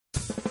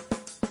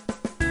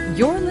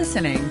You're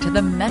listening to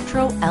the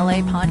Metro LA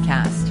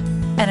Podcast,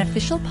 an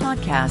official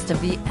podcast of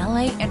the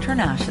LA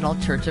International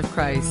Church of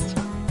Christ.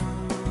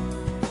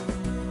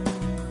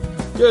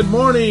 Good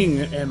morning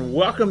and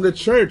welcome to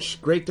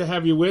church. Great to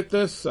have you with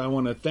us. I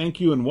want to thank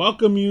you and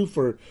welcome you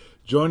for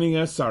joining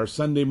us, our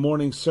Sunday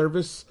morning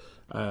service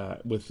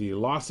with the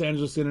Los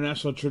Angeles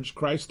International Church of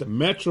Christ, the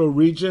Metro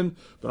region,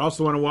 but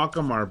also want to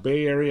welcome our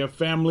Bay Area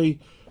family.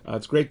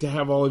 It's great to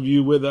have all of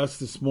you with us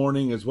this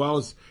morning, as well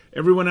as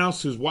everyone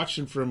else who's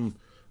watching from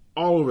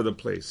all over the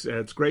place.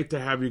 It's great to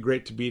have you,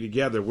 great to be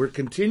together. We're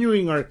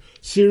continuing our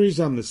series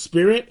on the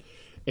Spirit,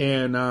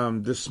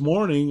 and this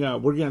morning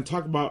we're going to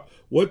talk about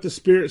what the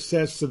Spirit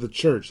says to the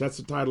church. That's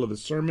the title of the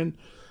sermon.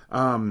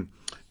 And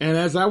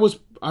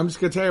I'm just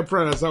going to tell you up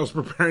front, as I was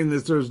preparing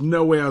this, there was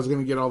no way I was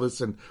going to get all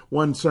this in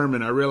one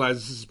sermon. I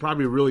realized this is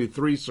probably really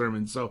 3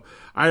 sermons. So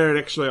I had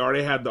actually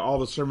already had all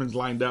the sermons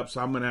lined up,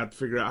 so I'm going to have to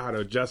figure out how to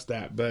adjust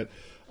that. But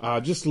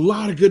just a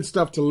lot of good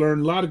stuff to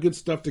learn, a lot of good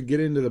stuff to get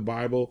into the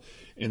Bible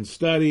and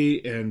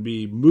study and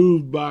be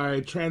moved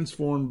by,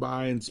 transformed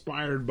by,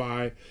 inspired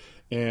by.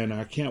 And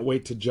I can't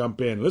wait to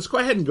jump in. Let's go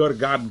ahead and go to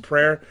God in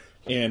prayer,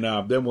 and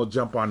then we'll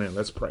jump on in.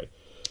 Let's pray.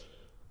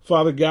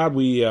 Father God,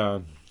 we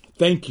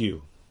thank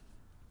you.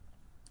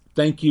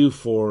 Thank you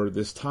for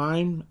this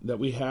time that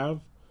we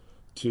have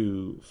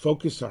to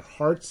focus our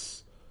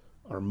hearts,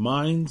 our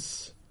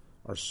minds,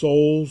 our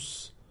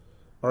souls,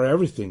 our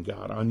everything,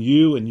 God, on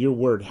you and your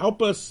word.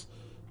 Help us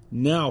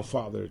now,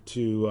 Father,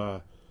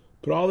 to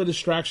put all the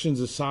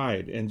distractions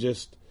aside and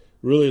just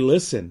really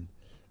listen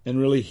and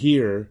really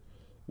hear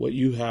what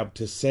you have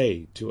to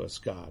say to us,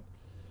 God.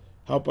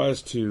 Help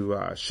us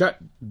to shut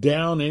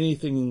down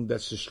anything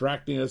that's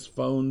distracting us,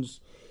 phones,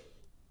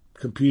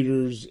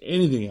 computers,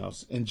 anything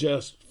else, and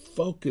just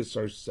focus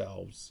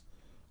ourselves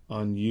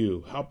on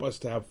you. Help us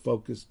to have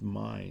focused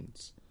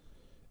minds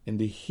and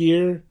to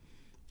hear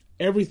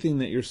everything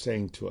that you're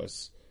saying to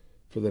us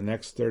for the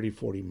next 30,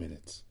 40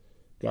 minutes.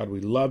 God, we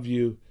love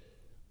you.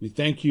 We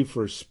thank you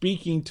for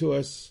speaking to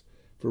us,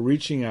 for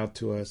reaching out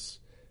to us.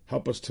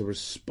 Help us to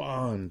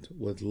respond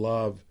with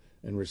love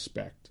and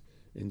respect.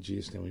 In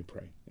Jesus' name we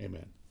pray.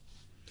 Amen.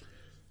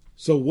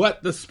 So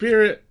what the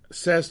Spirit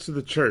says to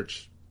the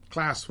church,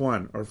 class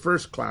 1 or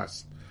first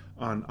class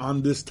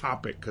on this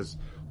topic, because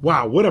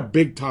wow, what a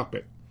big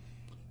topic.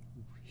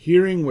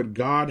 Hearing what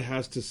God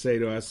has to say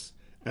to us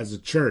as a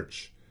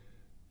church,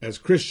 as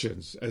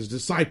Christians, as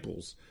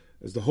disciples,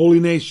 as the holy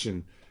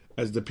nation,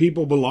 as the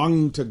people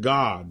belonging to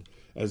God,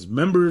 as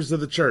members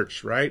of the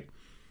church, right?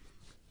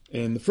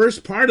 And the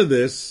first part of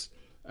this,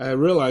 I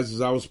realized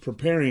as I was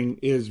preparing,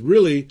 is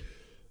really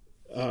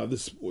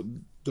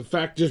the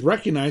fact, just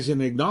recognizing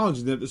and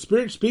acknowledging that the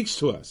Spirit speaks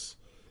to us.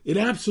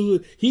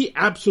 He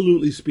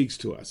absolutely speaks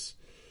to us.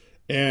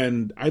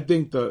 And I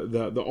think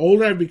the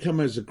older I've become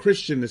as a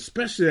Christian,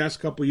 especially the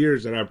last couple of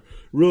years that I've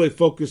really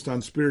focused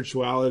on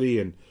spirituality,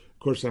 and of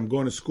course I'm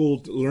going to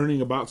school learning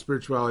about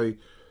spirituality,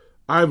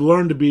 I've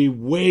learned to be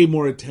way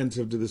more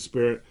attentive to the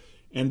Spirit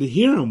and to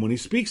hear Him when He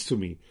speaks to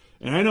me.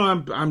 And I know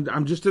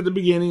I'm just at the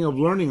beginning of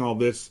learning all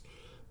this,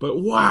 but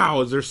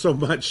wow, is there so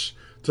much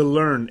to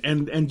learn,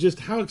 and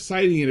just how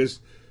exciting it is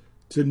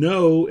to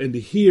know and to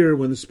hear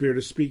when the Spirit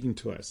is speaking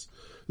to us.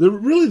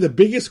 Really the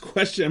biggest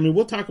question, I mean,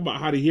 we'll talk about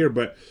how to hear,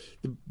 but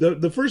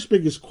the first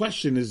biggest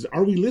question is,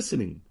 are we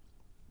listening?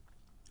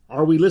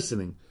 Are we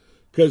listening?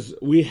 Because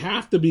we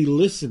have to be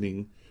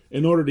listening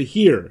in order to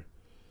hear.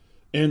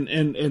 And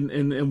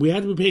we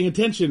have to be paying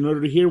attention in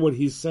order to hear what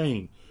He's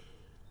saying.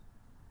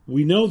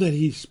 We know that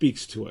He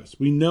speaks to us.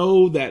 We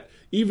know that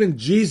even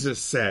Jesus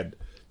said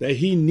that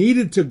He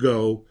needed to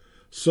go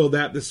so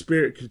that the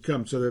Spirit could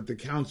come, so that the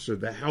Counselor,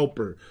 the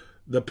Helper,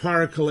 the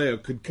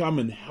Parakaleo could come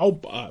and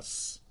help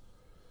us.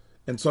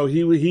 And so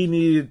he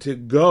needed to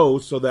go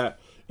so that,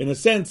 in a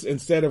sense,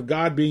 instead of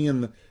God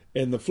being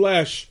in the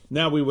flesh,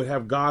 now we would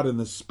have God in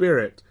the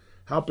Spirit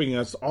helping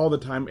us all the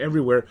time,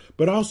 everywhere,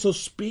 but also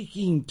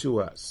speaking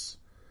to us.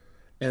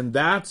 And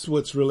that's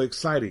what's really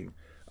exciting.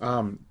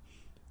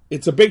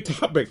 It's a big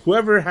topic.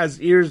 Whoever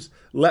has ears,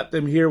 let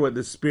them hear what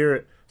the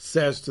Spirit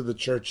says to the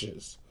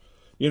churches.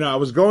 You know, I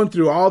was going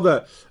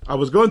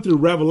through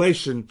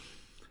Revelation,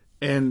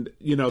 and,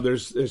 you know,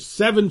 there's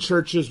 7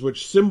 churches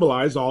which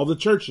symbolize all the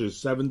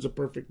churches. 7's a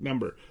perfect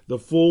number. The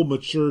full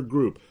mature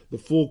group, the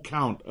full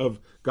count of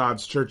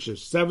God's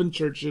churches. 7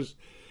 churches,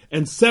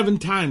 and 7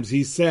 times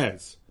He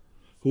says,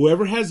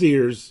 whoever has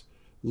ears,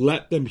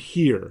 let them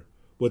hear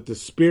what the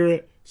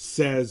Spirit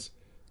says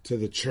to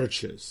the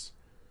churches.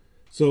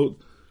 So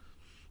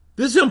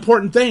this is an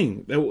important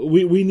thing, that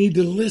we need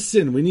to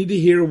listen. We need to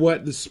hear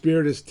what the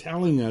Spirit is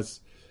telling us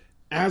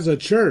as a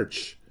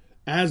church,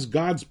 as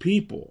God's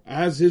people,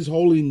 as His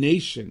holy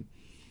nation.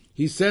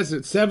 He says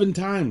it 7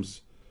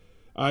 times.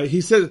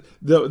 He says,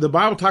 the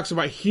Bible talks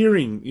about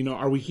hearing. You know,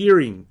 are we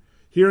hearing?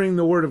 Hearing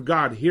the word of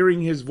God,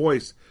 hearing His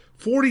voice.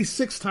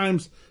 46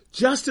 times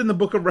just in the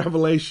book of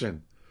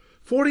Revelation.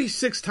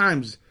 46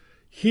 times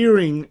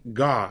hearing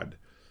God.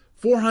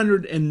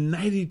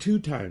 492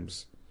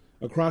 times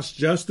across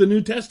just the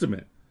New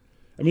Testament.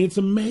 I mean, it's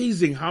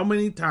amazing how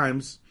many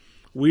times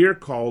we are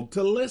called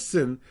to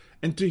listen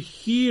and to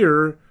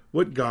hear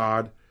what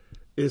God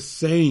is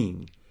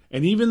saying.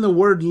 And even the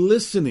word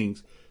listening,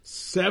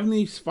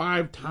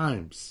 75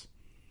 times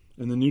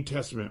in the New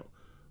Testament,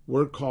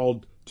 we're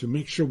called to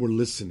make sure we're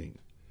listening.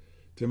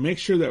 To make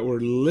sure that we're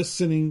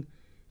listening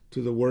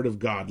to the Word of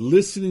God,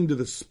 listening to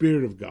the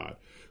Spirit of God,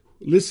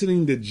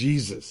 listening to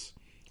Jesus,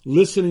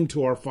 listening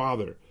to our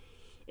Father.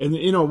 And,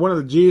 one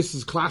of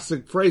Jesus'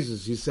 classic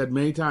phrases, he said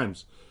many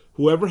times,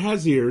 whoever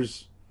has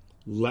ears,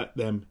 let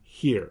them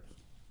hear.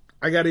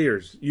 I got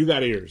ears. You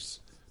got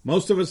ears.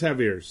 Most of us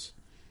have ears.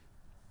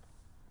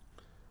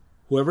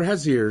 Whoever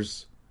has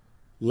ears,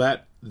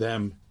 let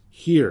them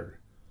hear.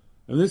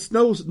 And it's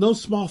no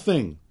small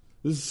thing.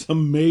 This is a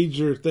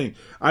major thing.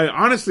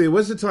 Honestly, it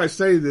wasn't until I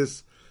studied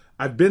this,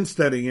 I've been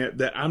studying it,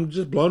 that I'm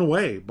just blown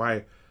away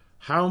by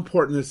how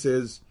important this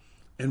is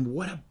and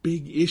what a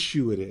big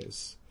issue it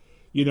is.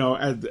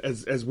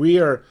 As we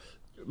are,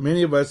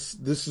 many of us,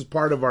 this is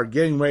part of our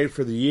getting ready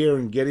for the year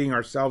and getting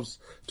ourselves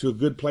to a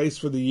good place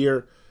for the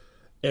year.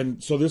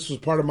 And so this was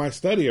part of my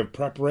study of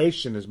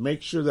preparation, is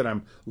make sure that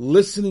I'm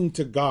listening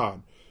to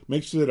God,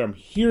 make sure that I'm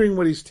hearing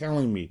what He's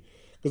telling me.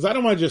 Because I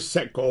don't want to just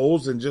set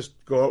goals and just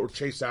go out and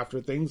chase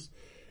after things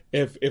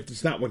if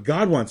it's not what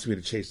God wants me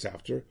to chase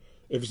after,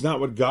 if it's not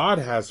what God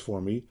has for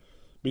me.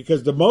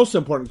 Because the most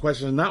important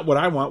question is not what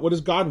I want, what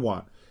does God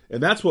want?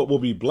 And that's what will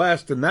be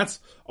blessed, and that's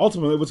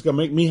ultimately what's going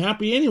to make me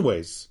happy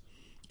anyways.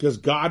 Because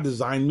God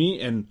designed me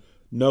and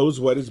knows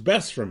what is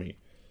best for me.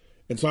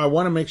 And so I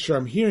want to make sure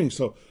I'm hearing.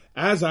 So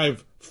as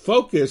I've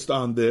focused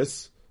on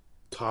this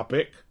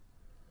topic,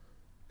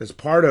 as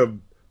part of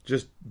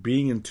just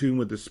being in tune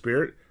with the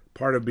Spirit,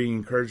 part of being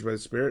encouraged by the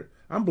Spirit,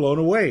 I'm blown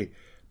away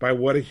by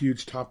what a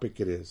huge topic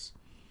it is.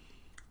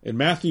 In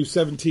Matthew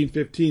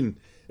 17:15,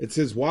 it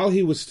says, while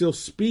he was still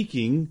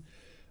speaking,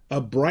 a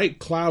bright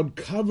cloud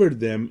covered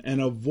them,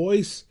 and a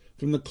voice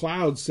from the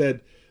cloud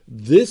said,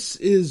 this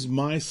is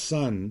my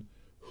Son,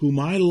 whom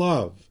I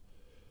love.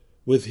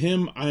 With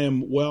him I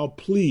am well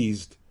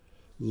pleased.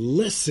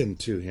 Listen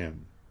to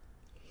him.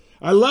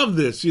 I love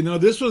this.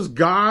 This was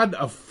God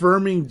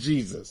affirming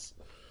Jesus.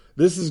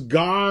 This is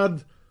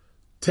God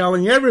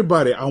telling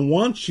everybody, I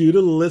want you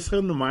to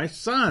listen to my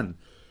Son. And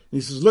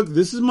he says, look,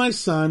 this is my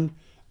Son.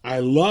 I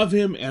love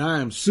him, and I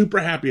am super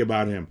happy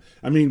about him.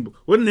 I mean,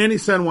 wouldn't any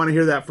son want to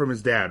hear that from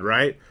his dad,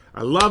 right?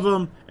 I love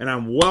him, and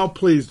I'm well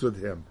pleased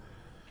with him.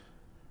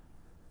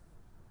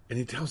 And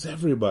he tells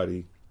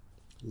everybody,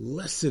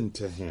 listen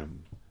to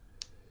him.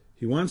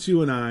 He wants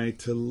you and I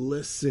to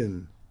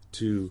listen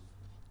to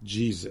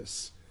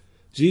Jesus.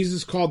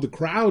 Jesus called the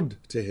crowd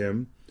to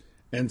him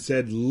and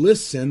said,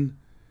 listen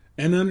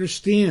and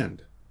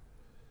understand.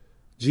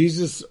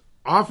 Jesus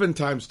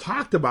oftentimes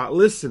talked about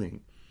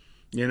listening,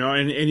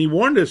 and he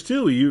warned us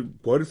too. You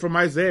quoted from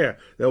Isaiah,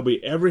 there'll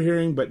be ever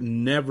hearing but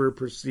never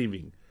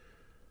perceiving.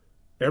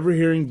 Ever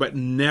hearing but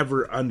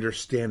never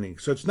understanding.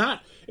 So it's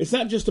not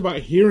just about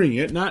hearing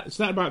it. It's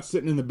not about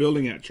sitting in the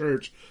building at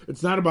church.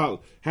 It's not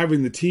about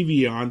having the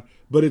TV on,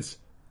 but it's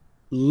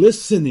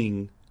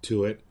listening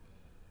to it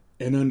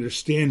and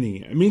understanding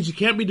it. It means you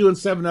can't be doing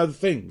 7 other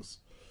things.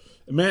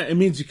 It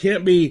means you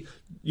can't be,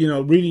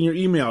 reading your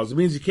emails. It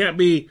means you can't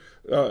be,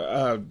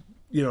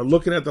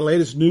 looking at the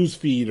latest news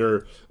feed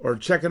or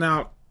checking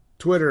out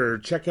Twitter or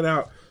checking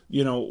out,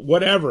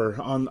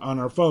 whatever on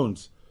our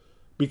phones.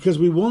 Because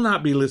we will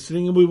not be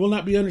listening and we will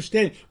not be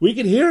understanding. We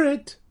can hear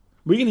it.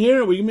 We can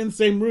be in the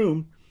same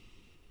room.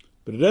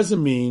 But it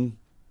doesn't mean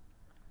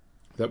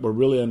that we're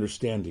really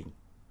understanding.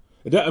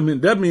 It doesn't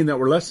mean that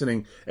we're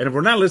listening. And if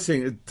we're not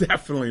listening, it's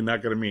definitely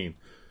not going to mean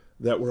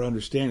that we're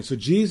understanding. So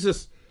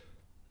Jesus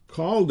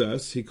called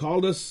us. He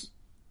called us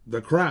the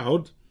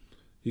crowd.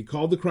 He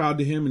called the crowd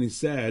to him and he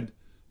said,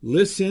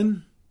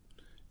 listen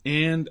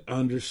and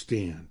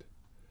understand.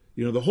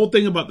 The whole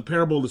thing about the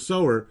parable of the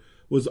sower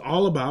was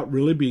all about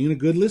really being a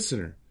good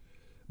listener.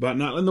 About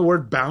not letting the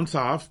word bounce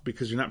off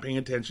because you're not paying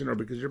attention or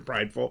because you're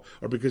prideful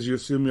or because you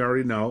assume you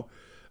already know.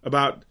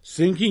 About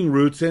sinking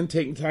roots in,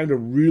 taking time to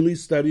really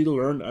study, to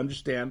learn, to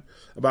understand.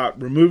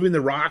 About removing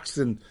the rocks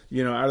and,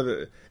 out of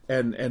the,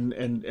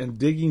 and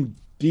digging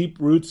deep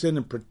roots in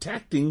and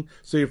protecting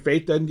so your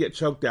faith doesn't get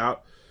choked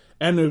out.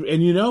 And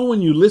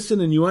when you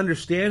listen and you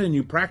understand and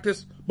you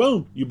practice,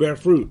 boom, you bear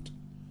fruit.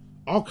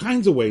 All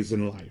kinds of ways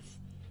in life,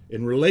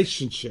 in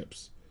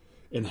relationships,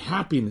 in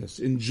happiness,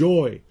 in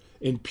joy,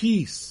 in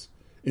peace,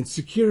 in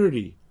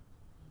security,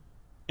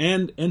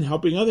 and in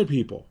helping other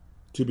people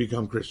to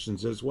become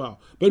Christians as well.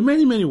 But in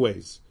many, many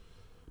ways.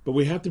 But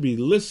we have to be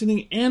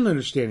listening and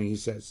understanding, he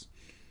says.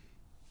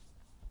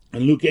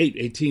 And Luke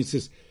 8:18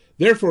 says,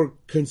 therefore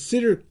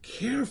consider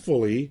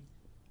carefully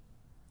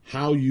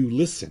how you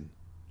listen.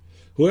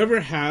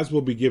 Whoever has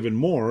will be given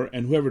more,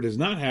 and whoever does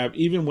not have,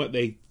 even what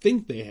they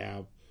think they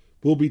have,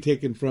 will be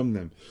taken from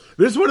them.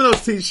 This is one of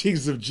those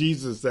teachings of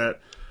Jesus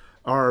that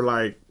are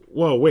like,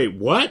 whoa, wait,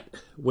 what?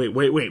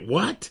 Wait,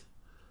 what?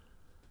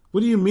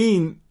 What do you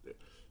mean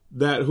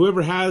that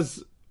whoever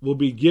has will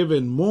be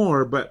given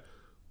more, but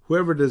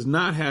whoever does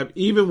not have,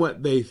 even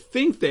what they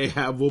think they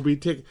have, will be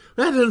taken?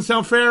 That doesn't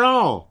sound fair at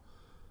all.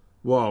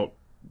 Well,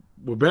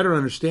 we better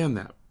understand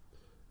that,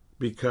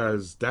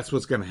 because that's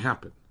what's going to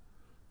happen.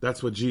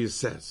 That's what Jesus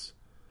says.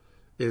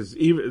 Is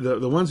even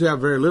the ones who have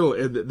very little,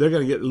 they're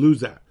going to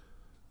lose that.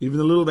 Even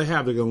the little they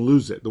have, they're going to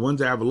lose it. The ones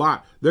that have a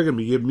lot, they're going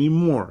to be giving me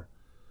more.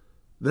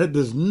 That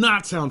does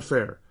not sound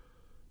fair.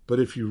 But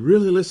if you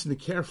really listen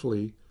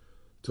carefully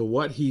to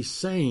what he's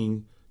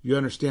saying, you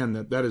understand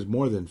that that is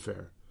more than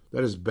fair.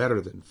 That is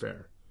better than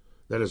fair.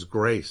 That is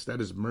grace.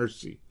 That is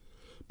mercy.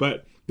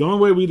 But the only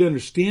way we'd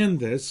understand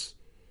this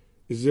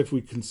is if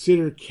we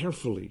consider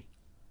carefully,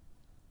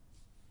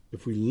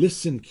 if we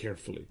listen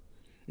carefully.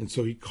 And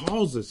so he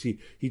calls us,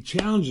 he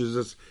challenges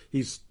us,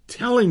 he's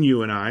telling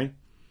you and I,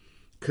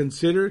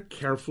 consider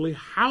carefully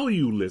how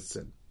you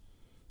listen.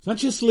 It's not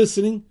just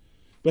listening,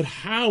 but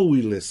how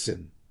we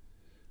listen.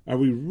 Are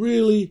we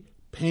really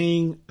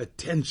paying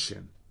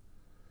attention?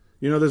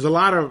 There's a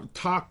lot of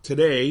talk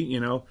today,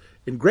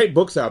 in great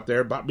books out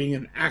there about being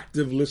an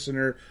active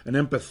listener, an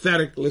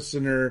empathetic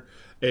listener,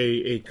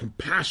 a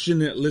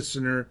compassionate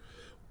listener,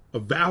 a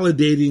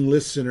validating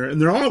listener,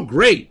 and they're all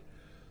great.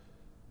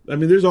 I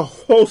mean, there's a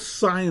whole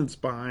science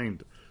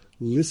behind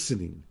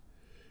listening.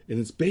 And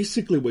it's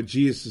basically what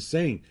Jesus is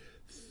saying.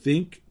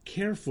 Think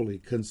carefully,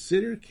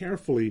 consider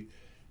carefully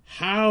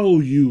how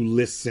you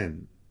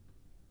listen.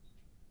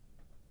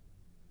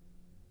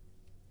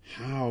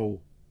 How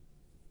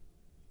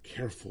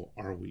careful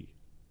are we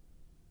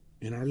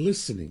in our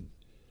listening?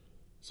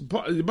 So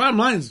the bottom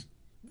line is,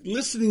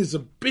 listening is a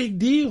big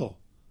deal.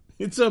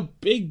 It's a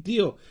big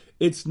deal.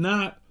 It's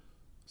not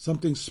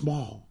something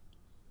small.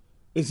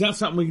 It's not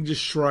something we can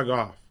just shrug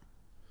off.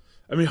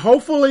 I mean,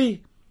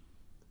 hopefully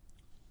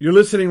you're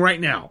listening right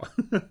now.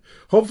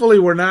 Hopefully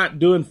we're not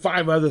doing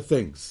 5 other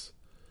things.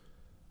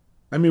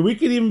 I mean, we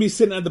could even be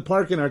sitting at the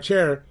park in our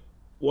chair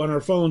on our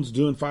phones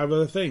doing 5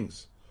 other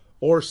things.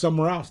 Or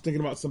somewhere else,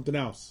 thinking about something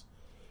else.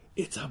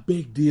 It's a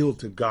big deal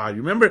to God.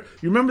 You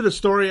remember the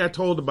story I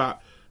told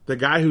about the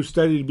guy who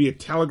studied to be a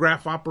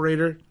telegraph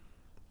operator?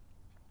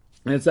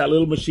 And it's that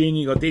little machine,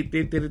 you go, it's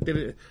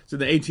in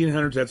the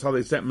 1800s, that's how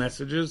they sent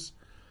messages.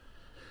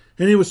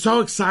 And he was so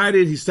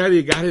excited. He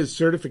studied, got his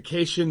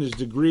certification, his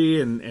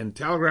degree in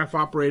telegraph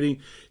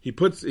operating. He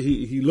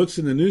looks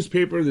in the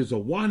newspaper. There's a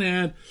want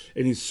ad,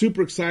 and he's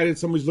super excited.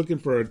 Somebody's looking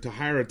to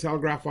hire a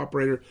telegraph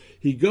operator.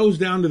 He goes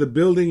down to the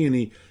building and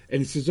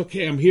he says,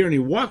 "Okay, I'm here." And he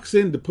walks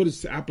in to put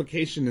his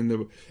application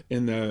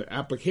in the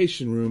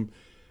application room,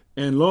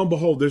 and lo and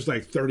behold, there's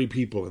like 30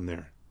 people in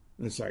there.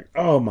 And it's like,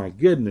 oh my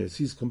goodness,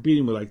 he's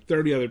competing with like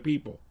 30 other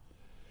people.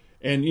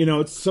 And,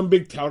 it's some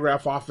big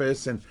telegraph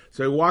office. And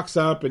so he walks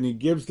up and he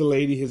gives the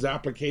lady his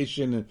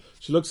application. And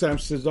she looks at him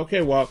and says,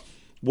 "Okay, well,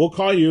 we'll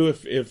call you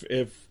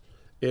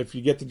if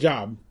you get the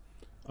job.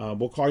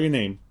 We'll call your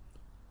name.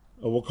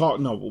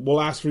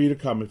 We'll ask for you to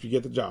come if you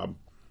get the job."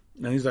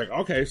 And he's like,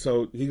 okay.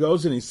 So he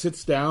goes and he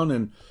sits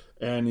down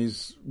and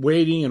he's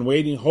waiting and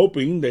waiting,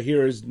 hoping to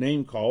hear his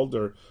name called,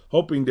 or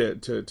hoping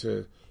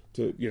to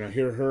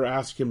hear her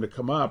ask him to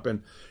come up.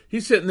 And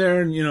he's sitting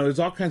there, and there's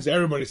all kinds of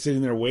everybody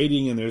sitting there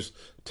waiting, and there's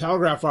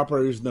telegraph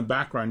operators in the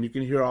background. You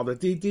can hear all the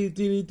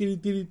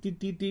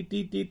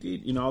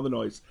all the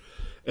noise.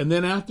 And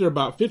then after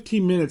about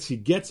 15 minutes, he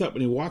gets up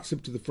and he walks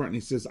up to the front and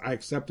he says, "I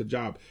accept the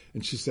job."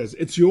 And she says,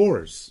 "It's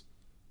yours."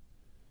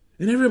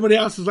 And everybody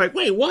else is like,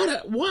 "Wait,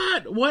 what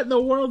in the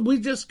world? We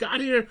just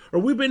got here, or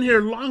we've been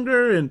here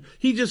longer, and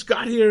he just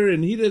got here,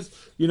 and he just,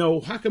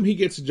 how come he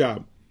gets a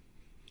job?"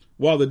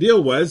 Well, the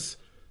deal was,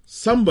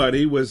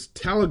 somebody was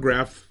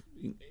telegraph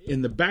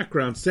in the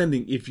background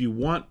sending, "If you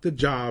want the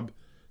job,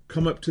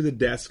 come up to the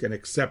desk and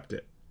accept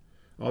it."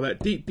 All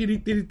that,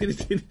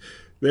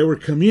 they were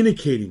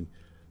communicating,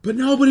 but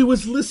nobody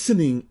was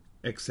listening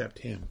except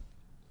him.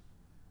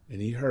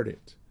 And he heard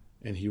it,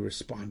 and he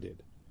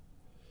responded.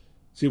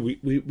 See,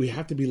 we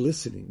have to be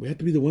listening. We have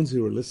to be the ones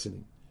who are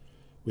listening.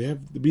 We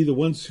have to be the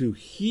ones who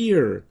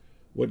hear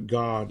what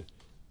God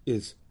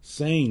is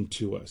saying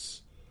to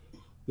us.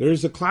 There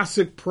is a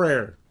classic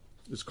prayer.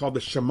 It's called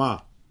the Shema.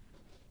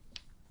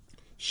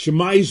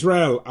 Shema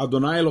Israel,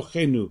 Adonai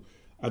Eloheinu,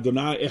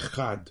 Adonai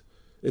Echad.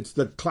 It's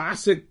the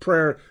classic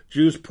prayer.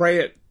 Jews pray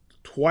it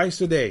twice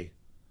a day.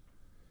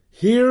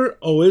 "Hear,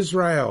 O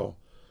Israel,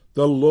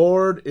 the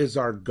Lord is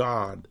our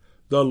God.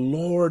 The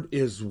Lord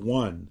is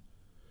one.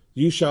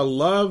 You shall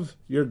love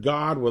your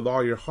God with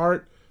all your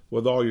heart,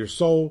 with all your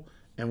soul,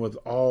 and with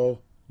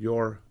all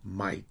your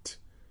might."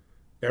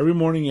 Every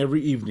morning,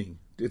 every evening.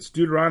 It's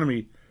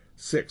Deuteronomy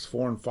 6,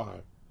 4, and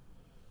 5.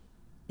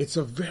 It's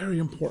a very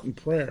important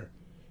prayer.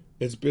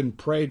 It's been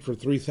prayed for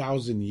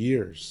 3,000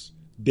 years,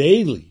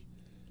 daily.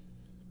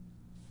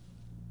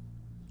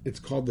 It's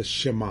called the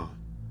Shema,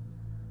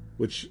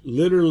 which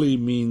literally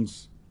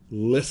means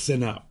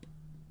listen up.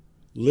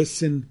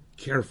 Listen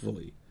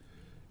carefully.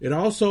 It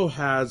also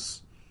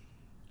has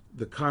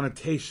the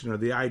connotation or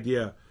the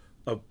idea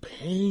of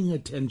paying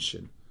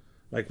attention.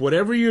 Like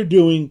whatever you're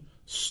doing,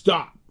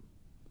 stop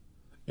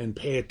and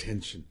pay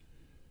attention.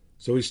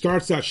 So he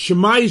starts out,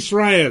 Shema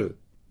Israel.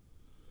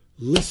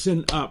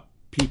 Listen up,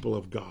 people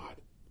of God.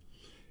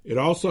 It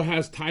also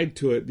has tied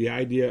to it the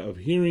idea of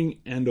hearing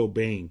and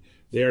obeying.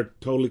 They are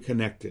totally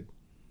connected.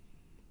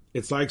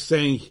 It's like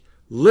saying,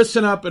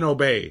 listen up and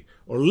obey,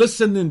 or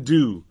listen and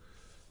do.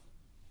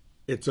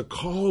 It's a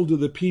call to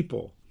the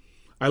people.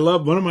 I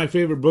love, one of my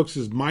favorite books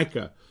is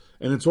Micah,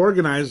 and it's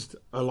organized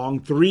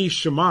along 3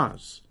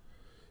 Shemas.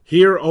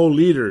 Hear, O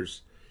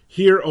leaders.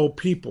 Hear, O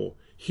people.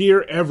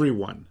 Hear,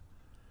 everyone.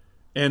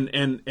 And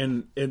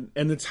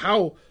it's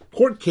how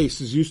court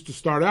cases used to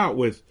start out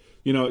with,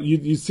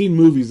 you've seen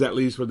movies at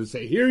least where they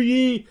say, hear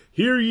ye,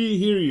 hear ye,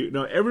 hear you.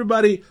 No,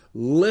 everybody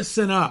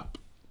listen up.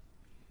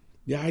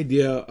 The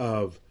idea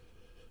of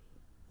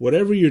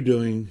whatever you're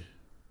doing,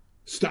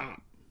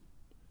 stop,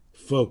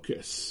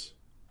 focus,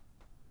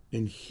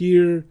 and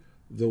hear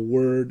the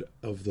word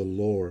of the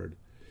Lord.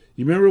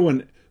 You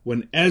remember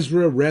when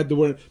Ezra read the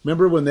word?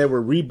 Remember when they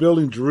were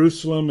rebuilding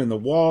Jerusalem and the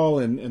wall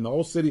and the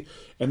whole city,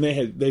 and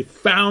they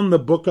found the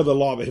book of the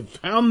law. They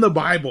found the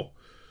Bible.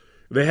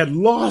 They had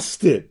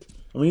lost it.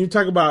 I mean, you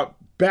talk about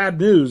bad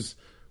news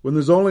when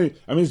there's only,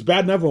 it's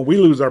bad enough when we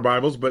lose our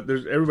Bibles, but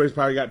everybody's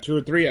probably got 2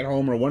 or 3 at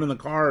home or one in the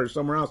car or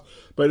somewhere else.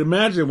 But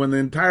imagine when the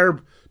entire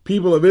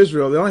people of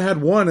Israel, they only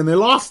had one and they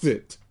lost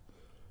it.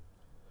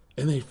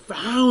 And they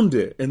found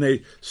it, and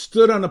they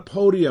stood on a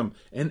podium,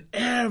 and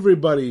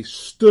everybody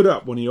stood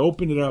up when he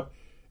opened it up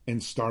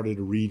and started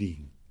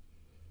reading.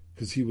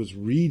 Because he was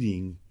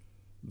reading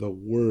the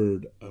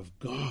Word of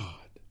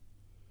God.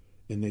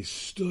 And they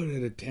stood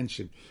at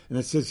attention. And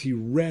it says he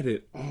read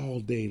it all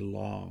day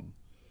long.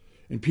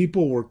 And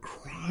people were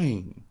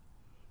crying.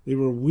 They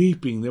were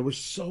weeping. They were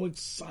so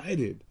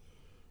excited.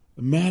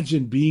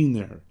 Imagine being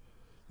there.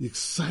 The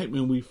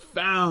excitement. We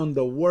found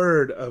the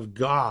Word of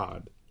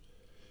God.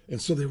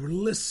 And so they were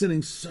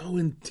listening so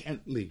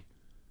intently.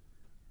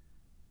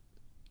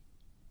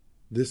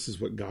 This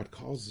is what God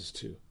calls us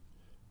to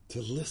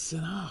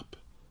listen up,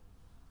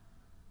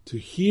 to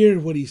hear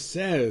what he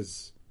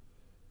says,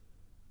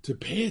 to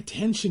pay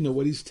attention to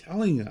what he's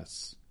telling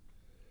us.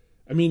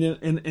 I mean,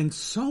 in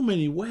so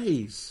many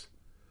ways,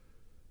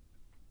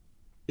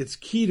 it's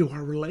key to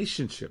our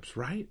relationships,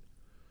 right?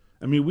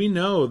 I mean, we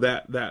know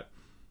that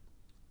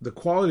the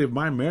quality of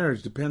my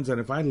marriage depends on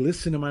if I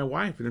listen to my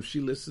wife and if she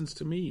listens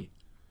to me.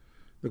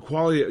 The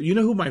quality, you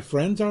know who my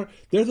friends are?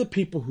 They're the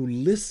people who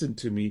listen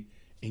to me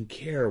and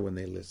care when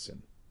they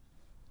listen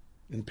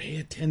and pay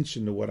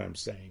attention to what I'm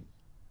saying.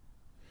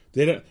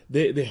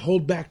 They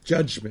hold back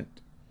judgment.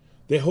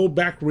 They hold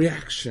back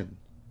reaction.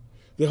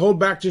 They hold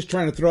back just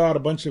trying to throw out a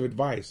bunch of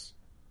advice.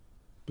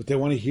 But they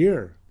want to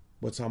hear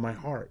what's on my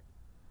heart.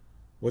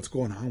 What's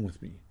going on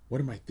with me? What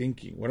am I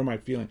thinking? What am I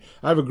feeling?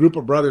 I have a group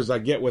of brothers I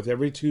get with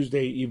every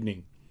Tuesday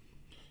evening.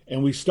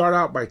 And we start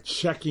out by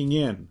checking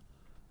in.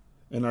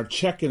 And our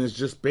check-in is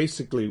just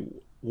basically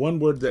one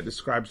word that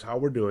describes how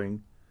we're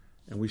doing,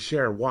 and we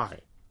share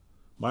why.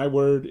 My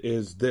word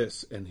is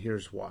this, and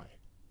here's why.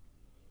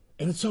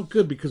 And it's so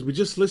good because we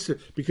just listen,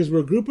 because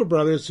we're a group of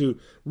brothers who,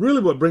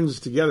 really what brings us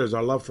together is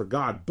our love for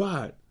God,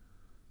 but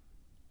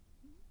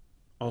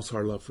also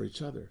our love for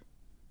each other.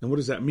 And what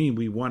does that mean?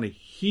 We want to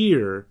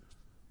hear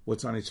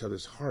what's on each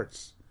other's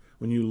hearts.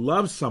 When you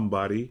love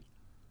somebody,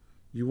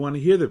 you want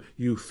to hear them.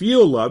 You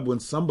feel loved when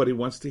somebody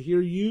wants to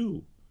hear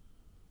you.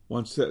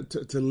 Wants to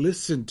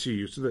listen to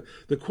you. So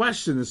the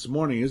question this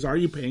morning is, are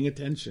you paying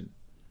attention?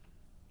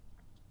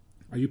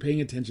 Are you paying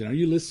attention? Are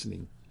you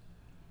listening?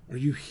 Are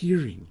you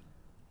hearing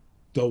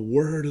the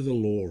word of the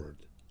Lord?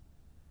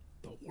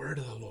 The word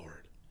of the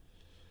Lord.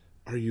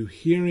 Are you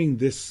hearing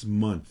this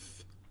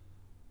month?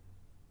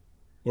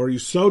 Or are you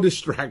so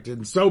distracted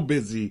and so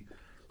busy?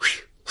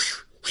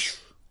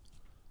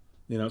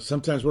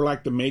 Sometimes we're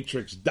like the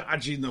Matrix,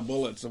 dodging the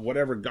bullets of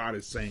whatever God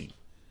is saying.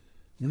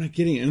 We're not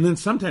getting it. And then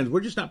sometimes we're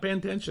just not paying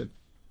attention.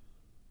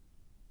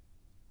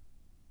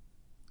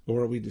 Or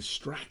are we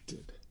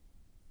distracted?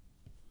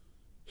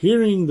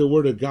 Hearing the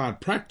word of God,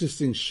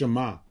 practicing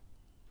Shema,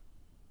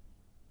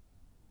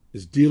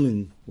 is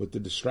dealing with the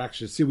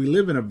distractions. See, we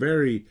live in a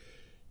very,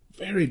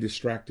 very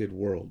distracted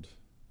world.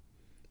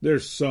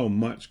 There's so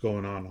much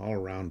going on all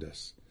around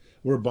us.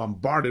 We're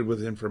bombarded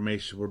with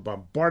information. We're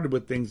bombarded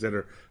with things that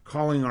are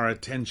calling our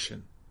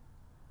attention.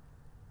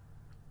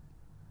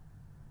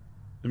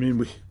 I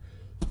mean,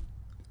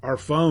 our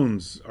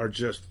phones are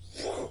just,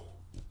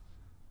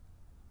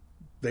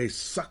 they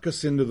suck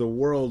us into the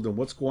world and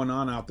what's going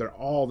on out there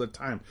all the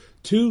time.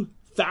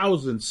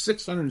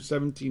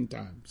 2,617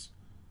 times.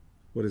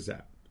 What is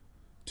that?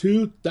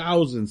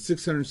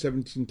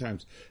 2,617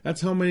 times.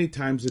 That's how many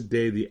times a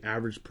day the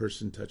average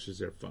person touches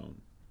their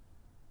phone.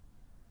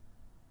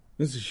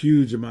 That's a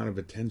huge amount of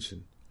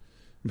attention.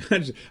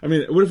 Imagine,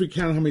 what if we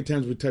counted how many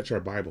times we touch our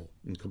Bible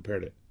and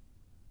compared it?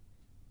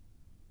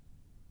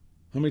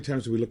 How many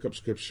times do we look up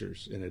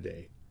scriptures in a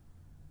day?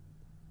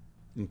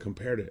 And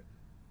compared it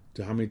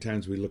to how many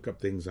times we look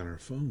up things on our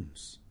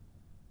phones?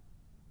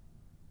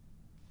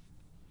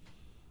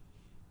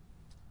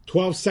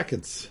 12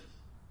 seconds.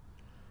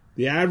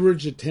 The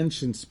average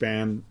attention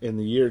span in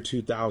the year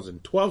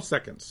 2000. 12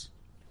 seconds.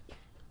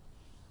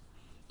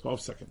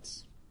 12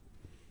 seconds.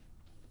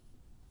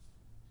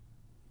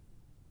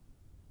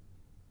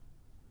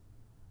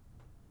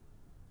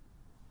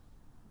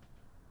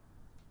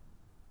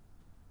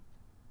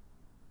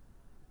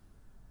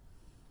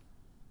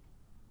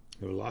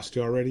 Have we lost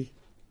you already?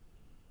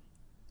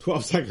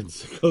 12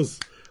 seconds. It goes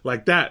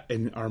like that,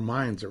 and our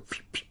minds are...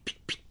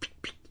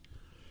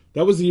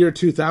 That was the year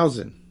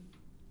 2000.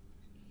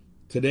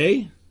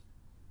 Today,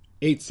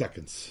 8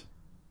 seconds.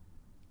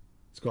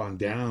 It's gone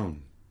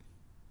down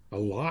a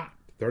lot,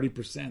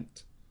 30%. And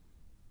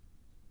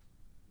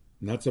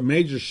that's a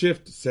major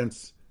shift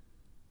since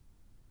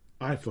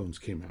iPhones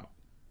came out.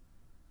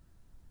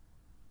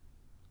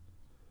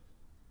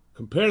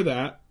 Compare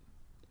that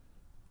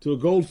to a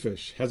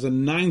goldfish. Has a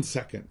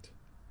 9-second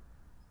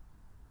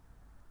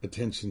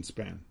attention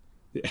span.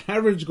 The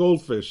average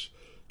goldfish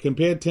can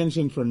pay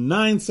attention for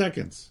 9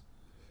 seconds.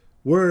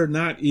 We're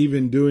not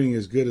even doing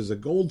as good as a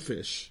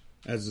goldfish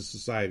as a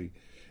society.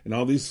 And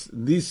all these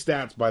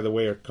stats, by the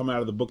way, are come out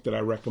of the book that I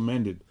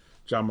recommended,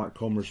 John Mark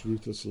Comer's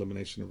Ruthless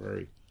Elimination of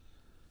Hurry.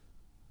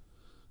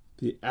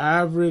 The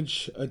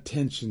average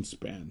attention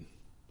span.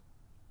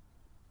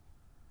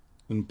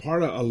 And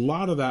a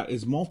lot of that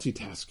is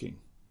multitasking.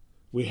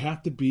 We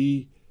have to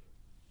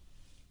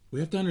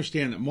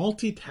understand that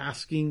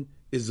multitasking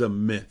is a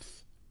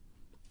myth.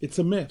 It's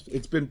a myth.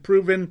 It's been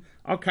proven,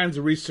 all kinds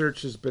of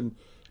research has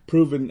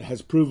proven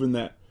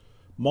that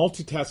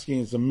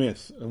multitasking is a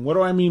myth. And what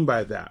do I mean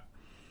by that?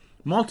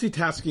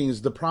 Multitasking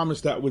is the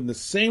promise that within the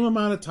same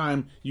amount of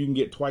time, you can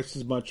get twice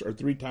as much or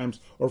 3 times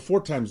or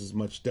 4 times as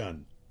much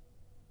done.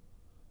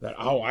 That,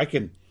 I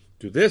can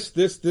do this,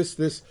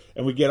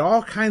 and we get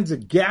all kinds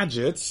of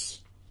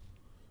gadgets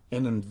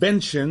and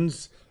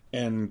inventions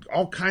and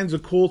all kinds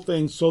of cool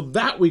things so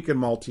that we can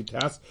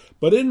multitask.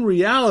 But in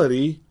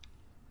reality,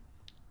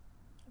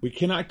 we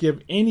cannot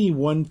give any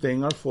one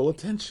thing our full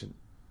attention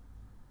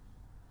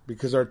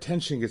because our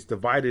attention gets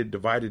divided,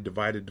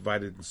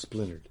 and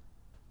splintered.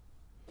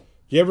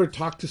 You ever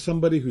talk to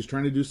somebody who's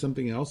trying to do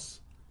something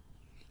else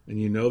and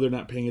you know they're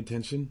not paying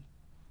attention?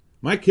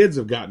 My kids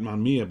have gotten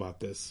on me about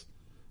this.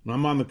 When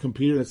I'm on the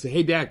computer and I say,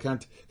 hey, Dad, can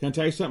I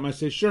tell you something? I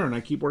say, sure, and I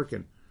keep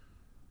working.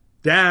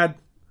 Dad.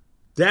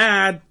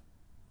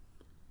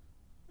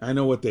 I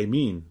know what they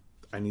mean.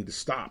 I need to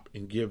stop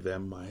and give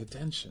them my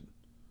attention.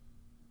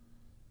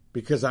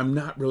 Because I'm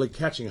not really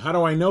catching. How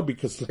do I know?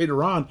 Because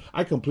later on,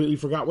 I completely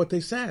forgot what they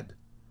said.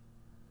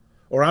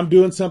 Or I'm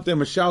doing something,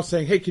 Michelle's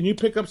saying, hey, can you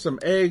pick up some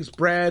eggs,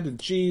 bread, and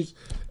cheese,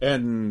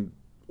 and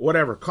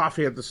whatever,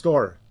 coffee at the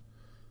store?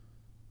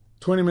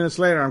 20 minutes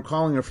later, I'm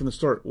calling her from the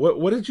store.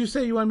 What did you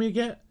say you want me to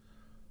get?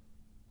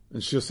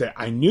 And she'll say,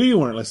 I knew you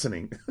weren't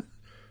listening.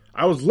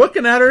 I was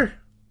looking at her,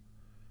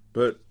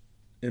 but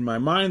in my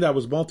mind, I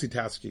was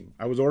multitasking.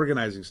 I was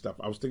organizing stuff.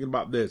 I was thinking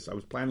about this. I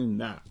was planning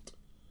that.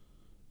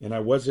 And I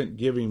wasn't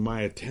giving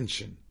my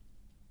attention.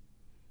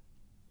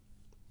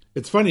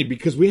 It's funny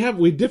because we have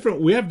different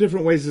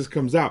ways this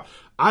comes out.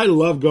 I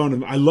love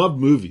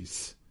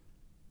movies.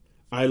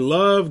 I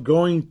love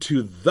going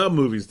to the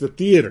movies, the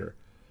theater.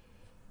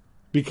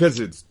 Because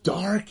it's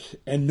dark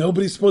and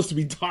nobody's supposed to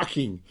be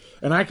talking.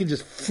 And I can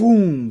just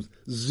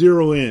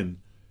zero in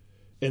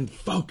and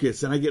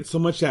focus. And I get so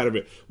much out of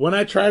it. When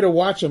I try to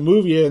watch a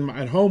movie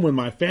at home with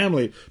my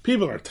family,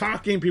 people are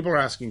talking, people are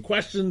asking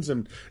questions.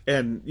 And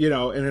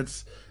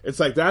it's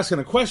like they're asking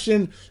a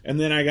question and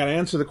then I got to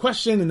answer the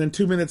question. And then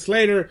 2 minutes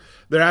later,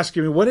 they're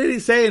asking me, what did he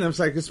say? And I'm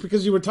like, it's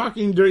because you were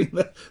talking during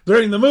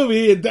the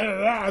movie.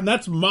 And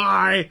that's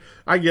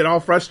I get all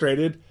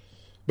frustrated.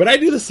 But I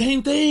do the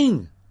same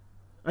thing.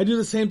 I do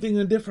the same thing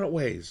in different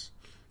ways.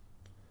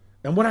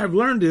 And what I've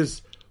learned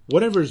is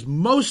whatever is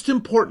most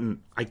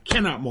important, I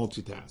cannot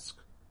multitask.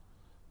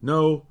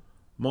 No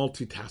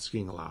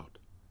multitasking allowed.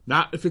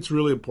 Not if it's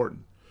really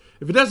important.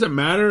 If it doesn't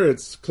matter,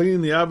 it's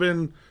cleaning the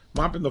oven,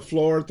 mopping the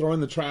floor,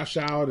 throwing the trash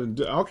out, and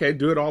do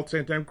it all at the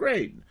same time.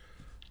 Great.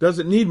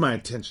 Doesn't need my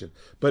attention.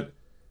 But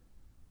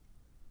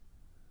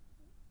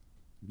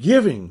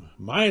giving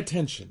my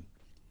attention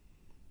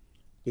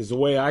is the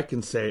way I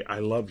can say, I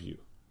love you.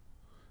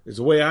 Is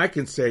a way I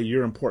can say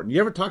you're important. You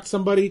ever talk to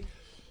somebody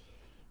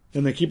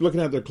and they keep looking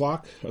at their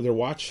clock or their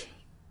watch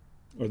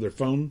or their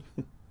phone?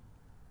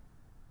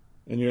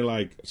 And you're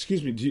like,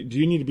 excuse me, do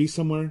you need to be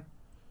somewhere?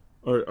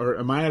 Or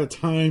am I out of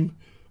time?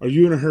 Are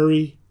you in a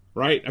hurry?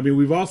 Right? I mean,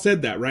 we've all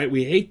said that, right?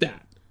 We hate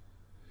that.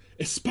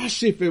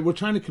 Especially if we're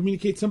trying to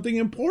communicate something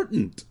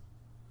important.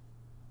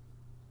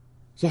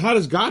 So how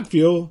does God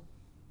feel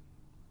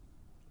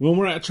when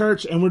we're at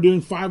church and we're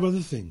doing 5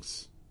 other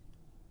things?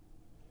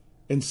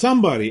 And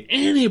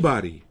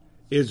anybody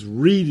is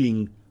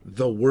reading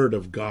the Word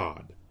of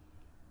God.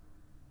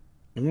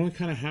 And we're only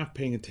kind of half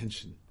paying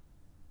attention.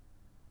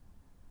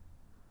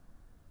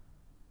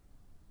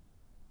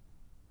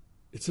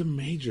 It's a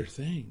major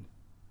thing.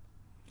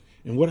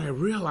 And what I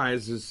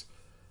realize is,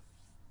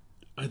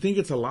 I think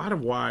it's a lot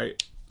of why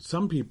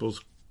some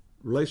people's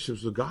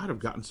relationships with God have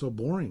gotten so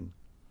boring.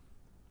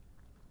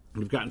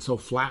 They've gotten so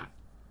flat.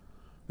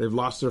 They've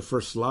lost their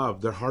first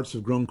love. Their hearts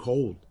have grown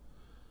cold.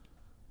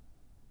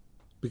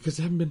 Because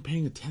they haven't been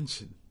paying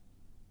attention.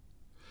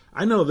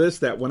 I know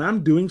that when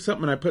I'm doing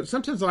something,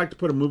 sometimes I like to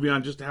put a movie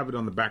on just to have it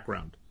on the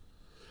background.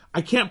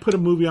 I can't put a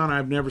movie on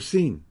I've never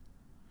seen.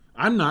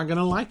 I'm not going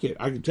to like it.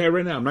 I can tell you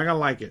right now, I'm not going to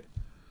like it.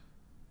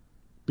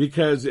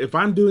 Because if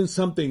I'm doing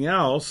something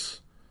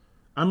else,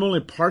 I'm only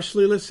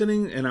partially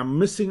listening and I'm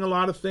missing a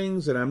lot of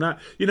things and I'm not,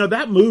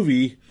 that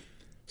movie,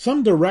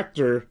 some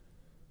director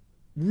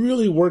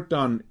really worked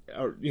on,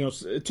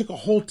 it took a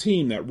whole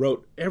team that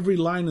wrote every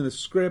line in the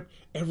script,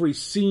 every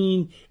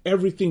scene,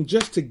 everything,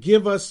 just to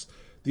give us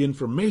the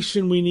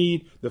information we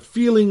need, the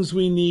feelings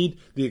we need,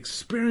 the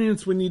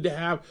experience we need to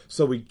have,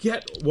 so we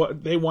get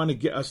what they want to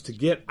get us to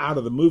get out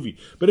of the movie.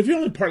 But if you're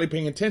only partly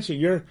paying attention,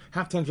 you're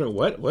half the time saying,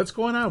 what's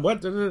going on?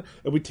 And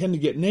we tend to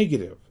get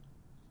negative.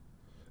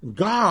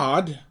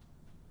 God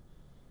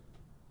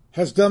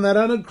has done that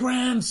on a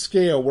grand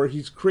scale, where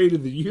he's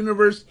created the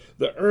universe,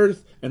 the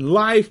earth, and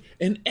life,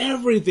 and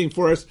everything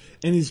for us.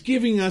 And he's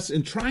giving us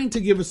and trying to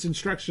give us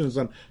instructions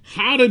on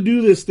how to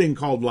do this thing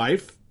called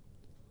life.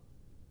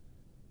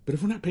 But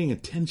if we're not paying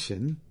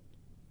attention,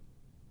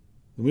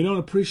 then we don't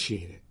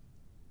appreciate it.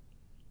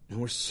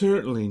 And we're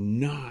certainly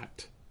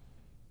not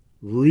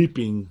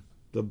reaping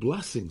the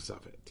blessings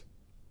of it.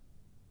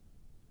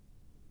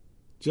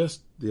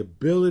 Just the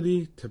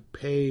ability to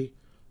pay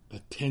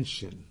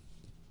attention.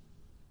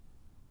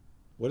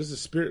 What is the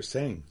Spirit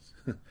saying?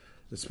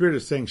 The Spirit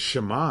is saying,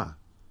 Shema,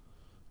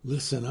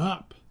 listen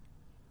up.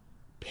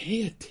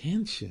 Pay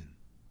attention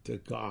to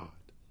God.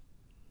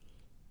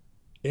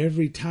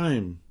 Every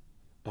time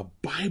a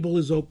Bible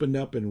is opened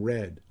up and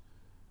read,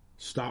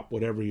 stop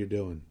whatever you're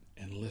doing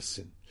and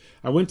listen.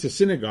 I went to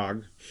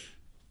synagogue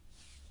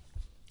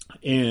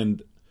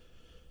and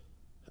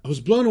I was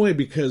blown away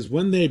because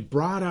when they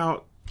brought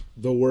out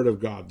the Word of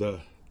God,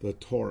 the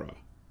Torah,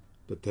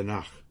 the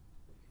Tanakh,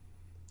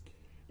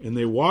 and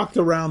they walked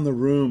around the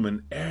room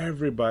and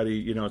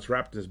everybody, it's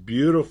wrapped in this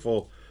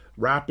beautiful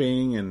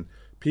wrapping and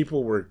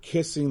people were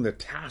kissing the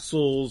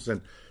tassels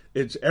and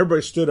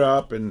everybody stood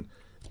up and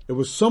it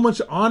was so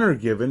much honor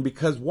given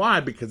because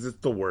why? Because it's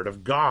the Word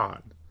of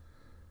God.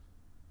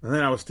 And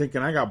then I was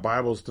thinking, I got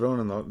Bibles thrown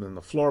in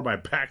the floor of my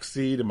back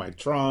seat and my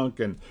trunk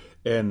and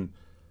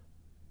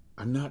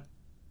I'm not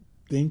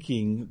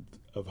thinking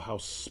of how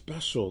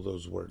special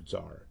those words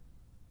are.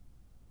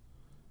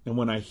 And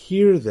when I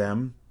hear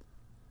them,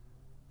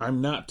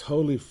 I'm not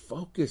totally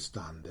focused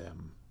on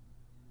them.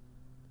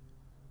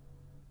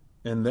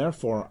 And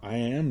therefore, I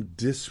am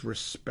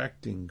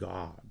disrespecting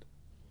God.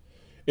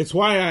 It's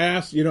why I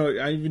asked,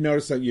 I even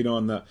noticed that,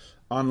 on the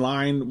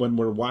online when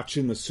we're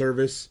watching the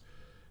service,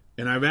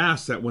 and I've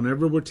asked that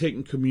whenever we're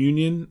taking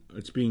communion,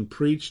 it's being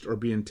preached or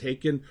being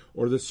taken,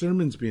 or the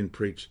sermon's being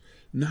preached,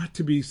 not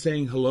to be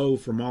saying hello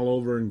from all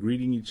over and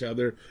greeting each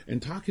other and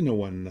talking to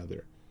one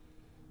another.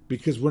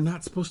 Because we're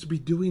not supposed to be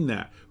doing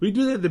that. We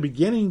do that at the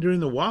beginning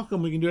during the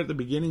welcome. We can do it at the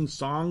beginning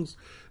songs.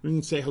 We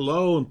can say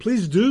hello, and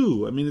please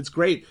do. I mean, it's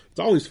great. It's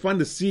always fun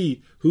to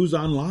see who's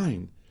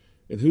online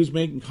and who's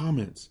making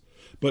comments.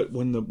 But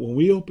when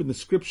we open the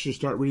scripture,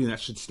 start reading, that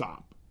should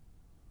stop.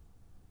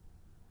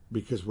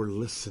 Because we're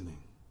listening.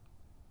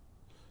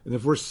 And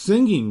if we're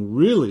singing,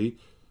 really,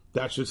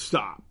 that should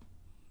stop.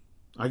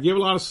 I give a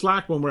lot of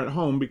slack when we're at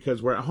home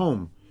because we're at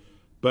home.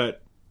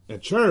 But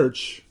at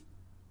church,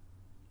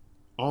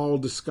 all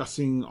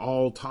discussing,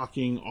 all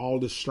talking, all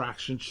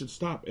distraction should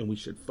stop. And we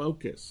should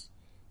focus.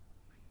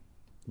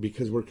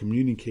 Because we're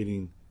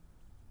communicating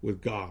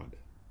with God,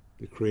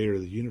 the creator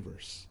of the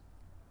universe.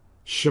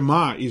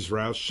 Shema,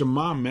 Israel.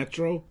 Shema,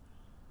 Metro.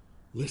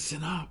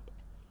 Listen up.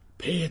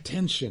 Pay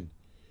attention.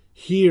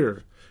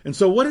 Hear. And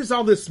so what does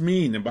all this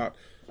mean about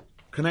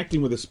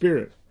connecting with the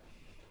Spirit?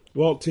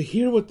 Well, to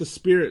hear what the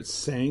Spirit's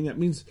saying, that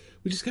means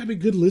we just got to be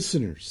good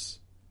listeners.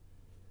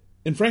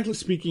 And frankly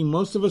speaking,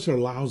 most of us are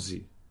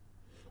lousy.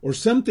 Or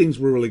some things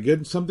were really good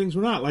and some things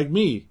were not, like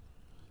me.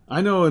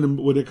 I know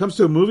when it comes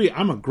to a movie,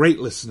 I'm a great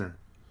listener.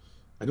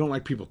 I don't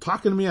like people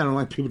talking to me. I don't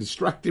like people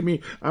distracting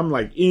me. I'm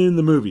like in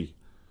the movie.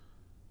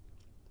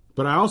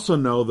 But I also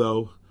know,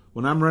 though,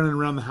 when I'm running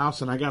around the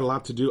house and I got a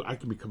lot to do, I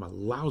can become a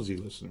lousy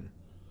listener.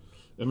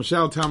 And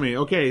Michelle will tell me,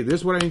 okay, this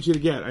is what I need you to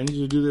get. I need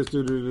you to do this,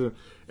 do.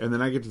 And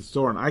then I get to the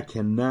store and I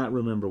cannot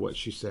remember what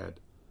she said.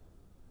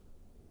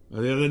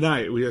 The other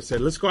night, we just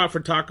said, let's go out for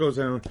tacos.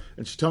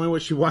 And she told me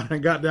what she wanted. I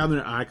got down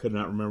there. I could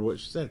not remember what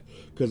she said.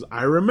 Because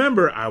I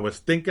remember I was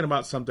thinking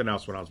about something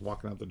else when I was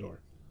walking out the door.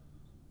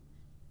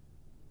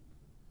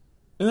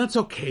 And that's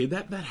okay.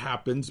 That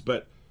happens.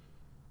 But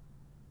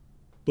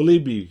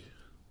believe me,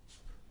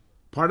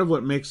 part of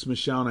what makes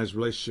Michelle and I's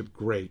relationship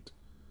great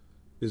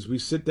is we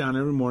sit down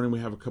every morning, we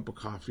have a cup of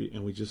coffee,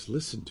 and we just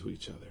listen to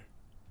each other.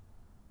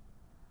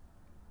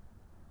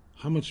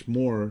 How much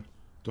more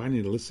do I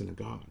need to listen to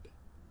God?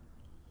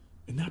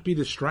 And not be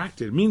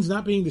distracted. It means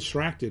not being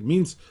distracted. It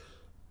means,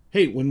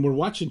 hey, when we're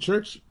watching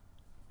church,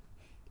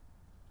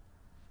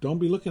 don't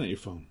be looking at your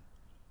phone.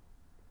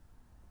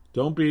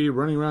 Don't be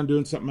running around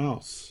doing something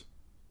else.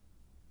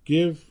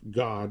 Give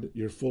God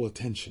your full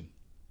attention.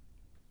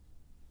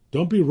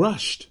 Don't be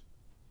rushed.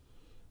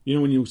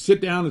 When you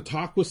sit down and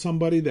talk with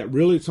somebody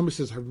somebody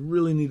says, I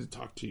really need to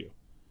talk to you.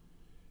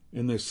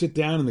 And they sit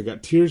down and they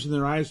got tears in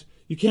their eyes.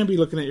 You can't be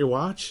looking at your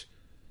watch.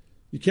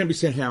 You can't be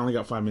saying, hey, I only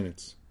got 5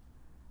 minutes.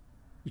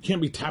 You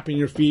can't be tapping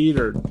your feet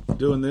or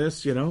doing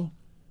this,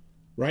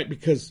 right?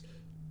 Because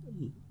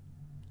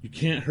You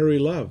can't hurry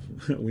love.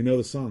 We know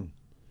the song.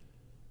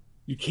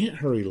 You can't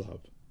hurry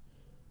love.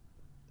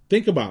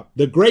 Think about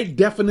the great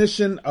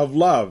definition of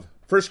love.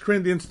 1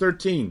 Corinthians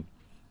 13.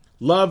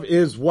 Love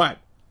is what?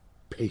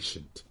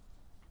 Patient.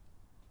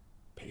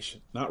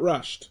 Patient, not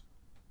rushed.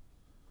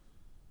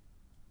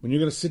 When you're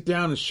going to sit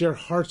down and share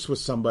hearts with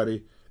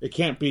somebody, it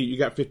can't be you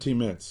got 15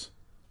 minutes.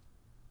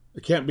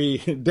 It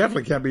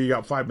definitely can't be you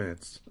got 5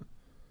 minutes.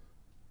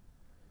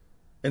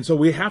 And so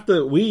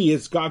we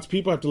as God's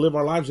people have to live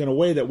our lives in a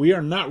way that we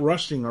are not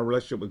rushing our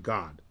relationship with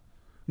God,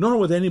 nor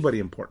with anybody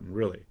important,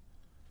 really.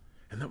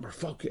 And that we're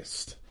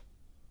focused.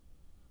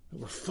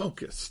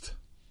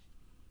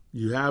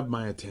 You have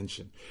my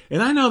attention.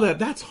 And I know that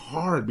that's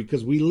hard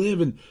because we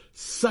live in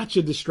such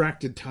a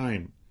distracted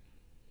time.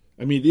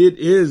 I mean, it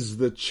is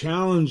the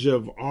challenge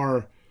of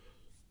our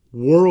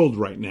world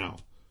right now.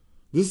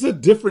 This is a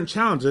different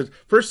challenge.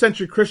 First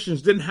century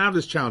Christians didn't have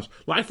this challenge.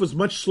 Life was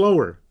much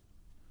slower.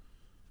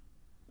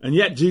 And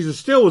yet Jesus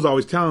still was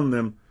always telling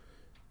them,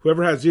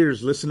 whoever has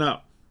ears, listen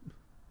up.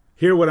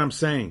 Hear what I'm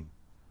saying.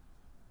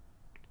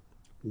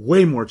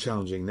 Way more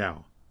challenging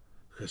now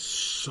because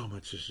so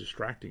much is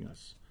distracting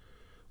us.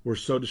 We're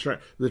so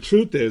distracted. The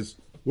truth is,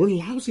 we're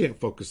lousy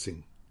at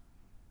focusing.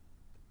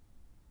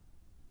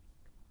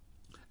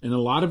 And a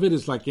lot of it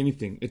is like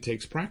anything. It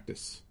takes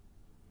practice.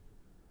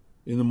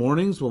 In the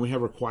mornings, when we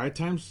have our quiet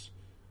times,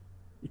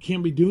 we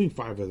can't be doing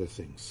 5 other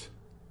things.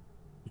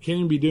 We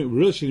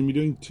really shouldn't be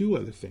doing 2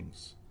 other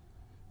things.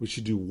 We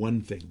should do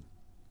one thing.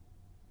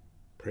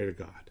 Pray to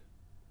God.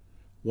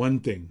 One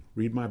thing.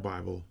 Read my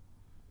Bible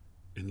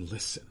and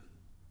listen.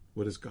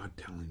 What is God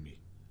telling me?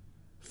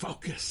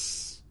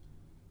 Focus.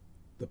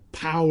 The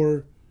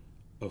power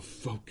of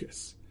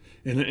focus.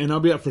 And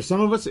I'll be up for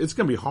some of us, it's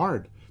going to be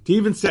hard to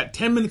even set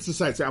 10 minutes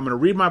aside. Say, I'm going to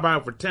read my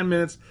Bible for 10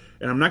 minutes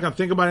and I'm not going to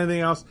think about anything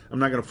else. I'm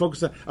not going to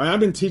focus on. I've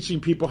been teaching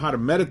people how to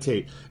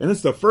meditate. And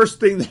it's the first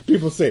thing that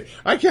people say,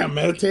 I can't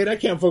meditate. I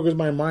can't focus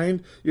my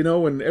mind. You know,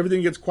 when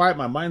everything gets quiet,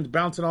 my mind's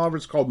bouncing all over.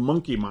 It's called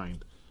monkey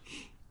mind.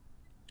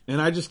 And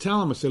I just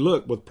tell them, I say,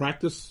 look, with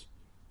practice,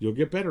 you'll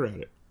get better at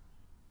it.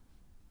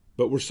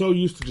 But we're so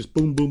used to just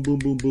boom, boom, boom,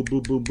 boom, boom,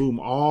 boom, boom, boom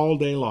all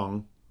day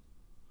long.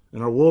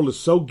 And our world is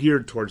so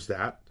geared towards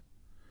that.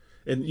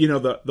 And, you know,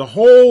 the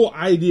whole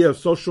idea of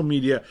social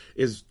media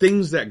is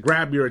things that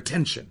grab your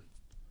attention.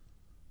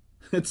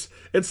 It's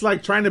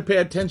like trying to pay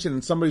attention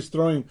and somebody's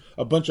throwing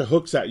a bunch of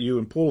hooks at you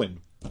and pulling.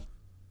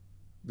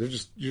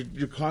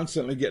 You're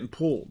constantly getting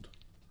pulled.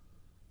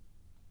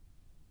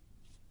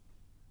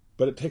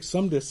 But it takes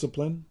some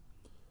discipline,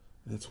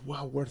 and it's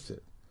well worth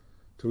it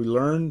to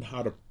learn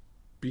how to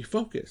be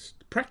focused,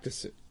 to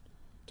practice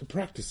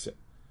it.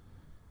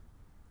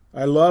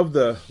 I love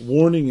the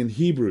warning in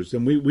Hebrews,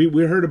 and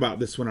we heard about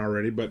this one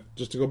already, but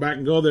just to go back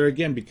and go there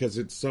again because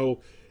it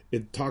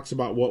talks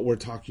about what we're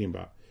talking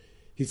about.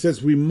 He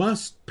says we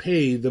must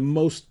pay the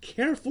most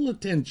careful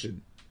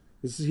attention.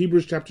 This is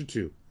Hebrews chapter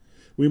 2.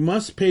 We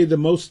must pay the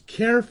most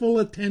careful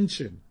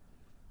attention,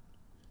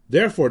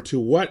 therefore, to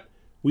what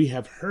we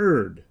have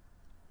heard,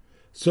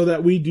 so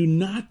that we do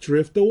not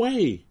drift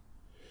away.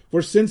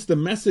 For since the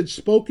message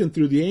spoken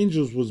through the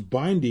angels was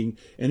binding,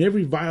 and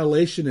every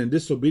violation and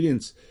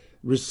disobedience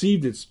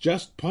received its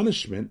just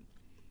punishment,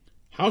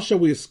 how shall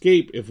we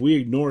escape if we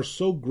ignore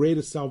so great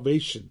a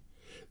salvation?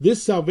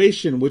 This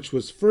salvation, which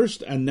was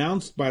first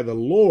announced by the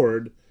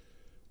Lord,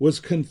 was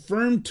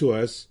confirmed to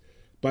us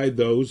by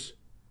those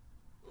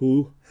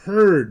who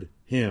heard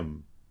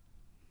him.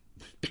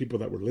 People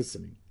that were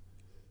listening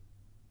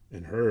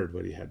and heard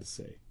what he had to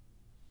say.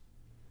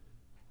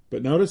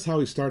 But notice how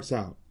he starts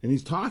out. And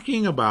he's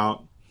talking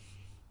about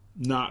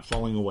not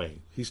falling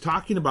away. He's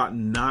talking about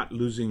not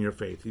losing your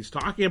faith. He's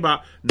talking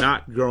about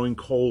not growing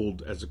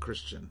cold as a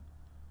Christian.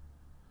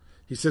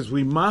 He says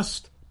we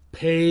must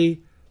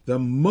pay the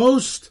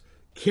most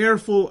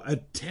careful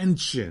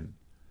attention.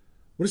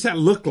 What does that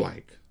look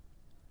like?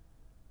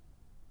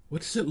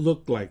 What does it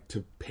look like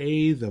to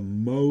pay the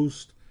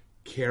most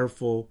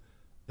careful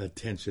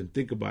attention?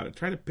 Think about it.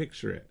 Try to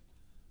picture it.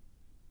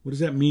 What does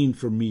that mean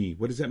for me?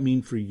 What does that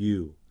mean for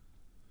you?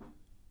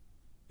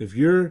 If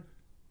you're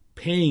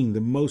paying the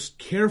most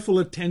careful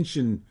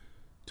attention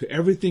to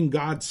everything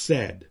God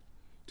said,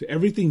 to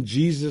everything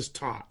Jesus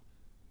taught,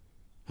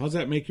 how does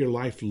that make your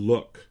life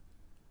look?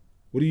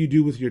 What do you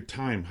do with your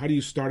time? How do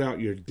you start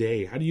out your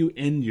day? How do you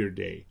end your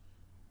day?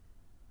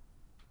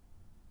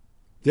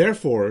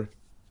 Therefore,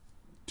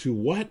 to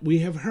what we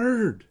have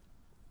heard,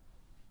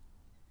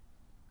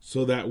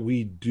 so that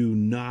we do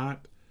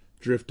not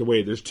drift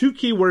away. There's 2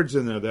 key words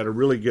in there that are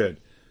really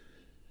good.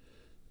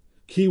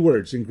 Key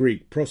words in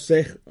Greek.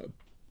 Prosecho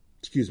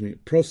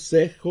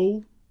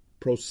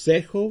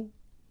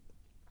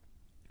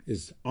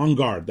is on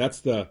guard.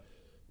 That's the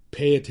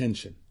pay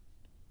attention.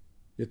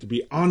 You have to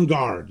be on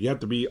guard. You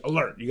have to be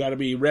alert. You got to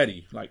be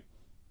ready. Like,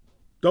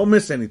 don't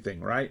miss anything,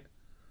 right?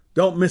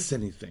 Don't miss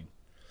anything.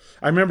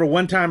 I remember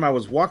one time I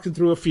was walking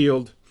through a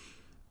field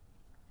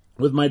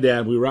with my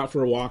dad. We were out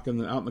for a walk out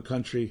in the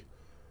country.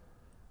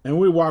 And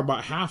we walked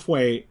about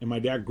halfway, and my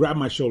dad grabbed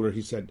my shoulder.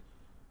 He said,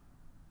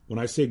 When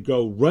I say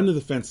go, run to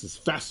the fence as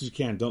fast as you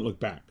can. Don't look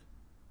back.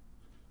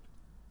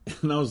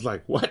 And I was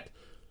like, what?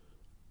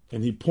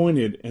 And he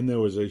pointed, and there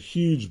was a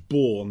huge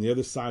bull on the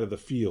other side of the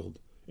field,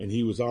 and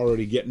he was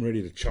already getting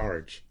ready to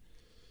charge.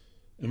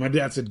 And my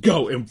dad said,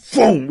 go, and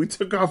boom, we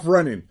took off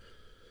running.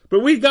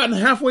 But we'd gotten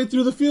halfway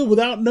through the field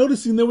without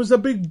noticing there was a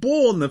big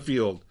bull in the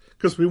field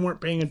because we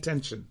weren't paying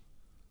attention.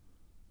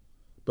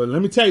 But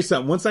let me tell you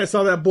something. Once I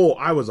saw that bull,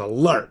 I was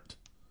alert.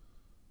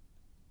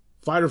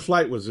 Fight or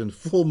flight was in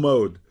full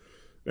mode,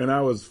 and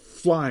I was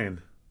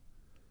flying.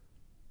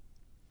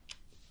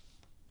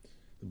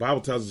 The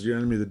Bible tells us your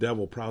enemy, the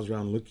devil, prowls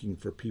around looking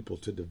for people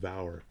to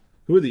devour.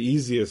 Who are the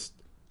easiest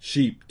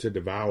sheep to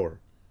devour?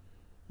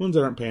 Ones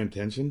that aren't paying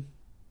attention.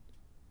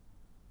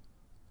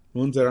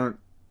 Ones that aren't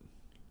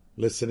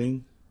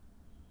listening.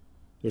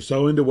 They're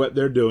so into what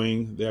they're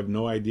doing, they have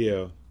no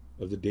idea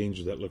of the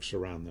danger that lurks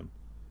around them.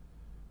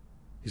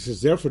 He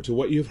says, therefore, to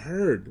what you've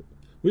heard.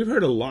 We've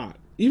heard a lot.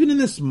 Even in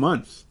this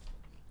month,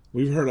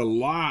 we've heard a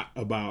lot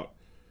about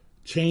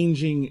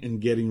changing and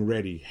getting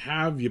ready.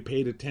 Have you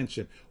paid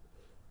attention?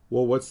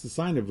 Well, what's the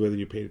sign of whether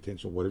you paid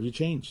attention? What have you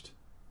changed?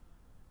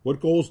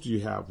 What goals do you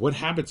have? What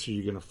habits are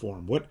you going to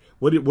form? What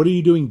are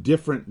you doing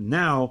different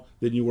now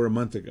than you were a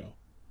month ago?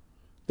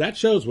 That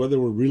shows whether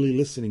we're really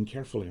listening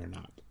carefully or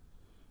not.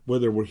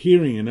 Whether we're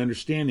hearing and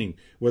understanding.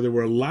 Whether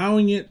we're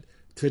allowing it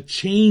to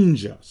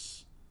change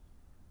us.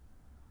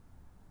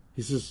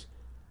 He says,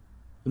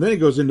 and then he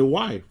goes into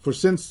why. For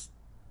since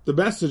the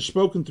message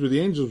spoken through the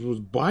angels was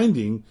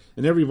binding,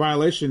 and every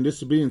violation and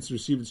disobedience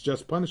received its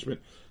just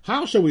punishment,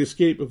 how shall we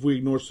escape if we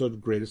ignore so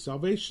great a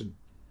salvation?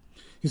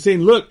 He's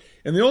saying, look,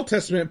 in the Old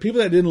Testament,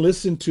 people that didn't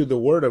listen to the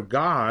word of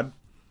God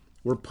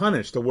were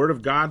punished. The word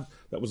of God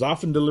that was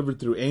often delivered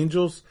through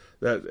angels,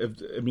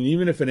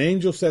 even if an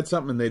angel said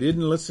something and they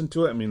didn't listen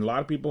to it, a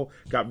lot of people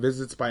got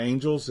visits by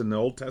angels in the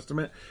Old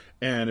Testament,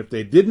 and if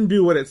they didn't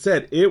do what it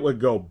said, it would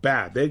go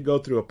bad. They'd go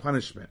through a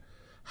punishment.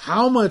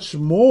 How much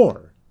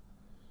more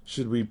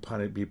should we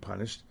be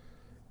punished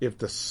if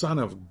the Son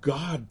of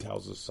God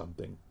tells us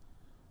something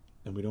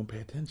and we don't pay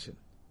attention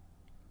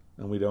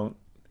and we don't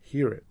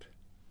hear it?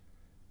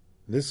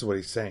 This is what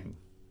he's saying.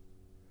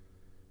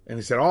 And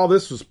he said all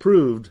this was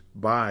proved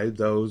by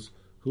those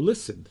who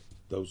listened,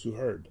 those who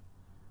heard.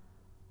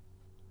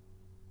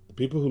 The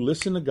people who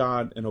listened to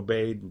God and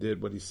obeyed and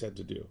did what he said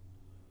to do.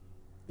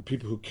 The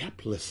people who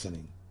kept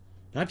listening,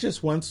 not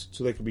just once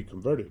so they could be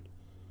converted,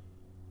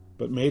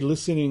 but made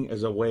listening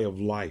as a way of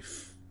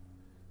life.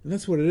 And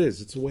that's what it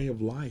is. It's a way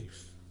of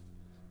life.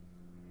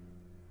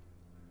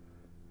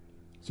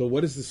 So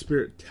what is the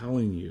Spirit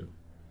telling you?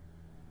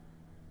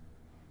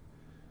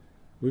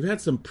 We've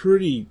had some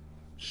pretty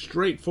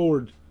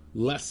straightforward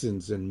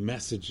lessons and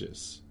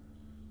messages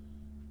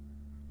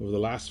over the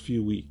last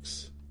few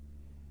weeks.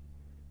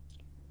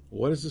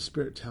 What is the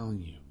Spirit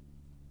telling you?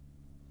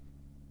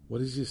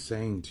 What is he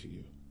saying to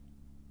you?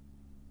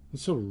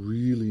 It's a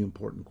really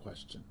important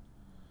question,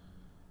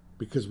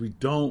 because we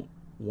don't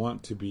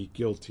want to be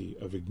guilty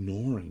of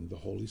ignoring the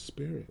Holy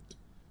Spirit.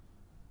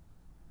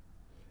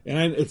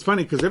 And it's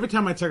funny, because every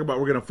time I talk about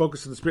we're going to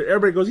focus on the Spirit,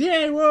 everybody goes,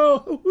 yay,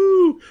 whoa,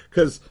 woo.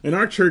 Because in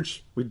our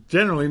church, we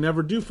generally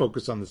never do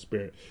focus on the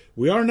Spirit.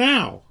 We are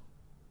now.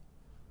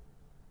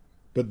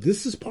 But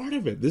this is part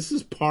of it. This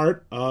is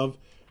part of,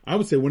 I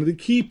would say, one of the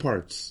key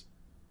parts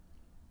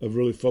of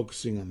really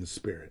focusing on the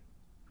Spirit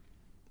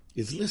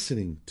is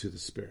listening to the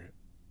Spirit.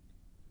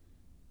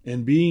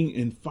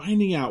 And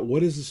finding out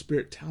what is the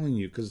Spirit telling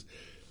you.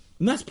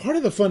 And that's part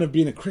of the fun of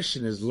being a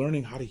Christian, is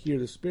learning how to hear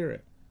the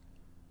Spirit.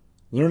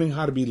 Learning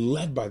how to be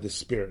led by the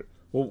Spirit.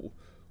 Well,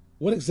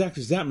 what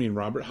exactly does that mean,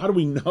 Robert? How do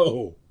we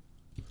know?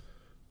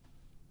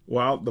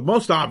 Well, the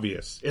most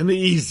obvious and the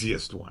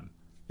easiest one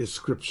is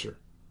Scripture.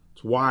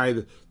 It's why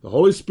the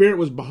Holy Spirit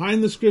was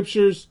behind the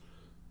Scriptures.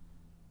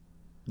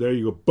 There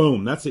you go.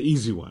 Boom. That's the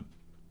easy one.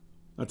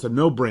 That's a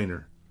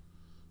no-brainer.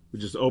 We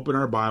just open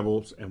our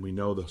Bibles and we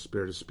know the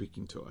Spirit is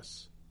speaking to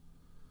us.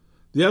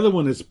 The other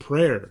one is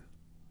prayer.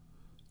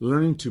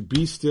 Learning to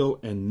be still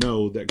and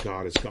know that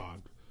God is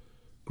God.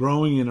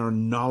 Growing in our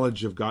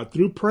knowledge of God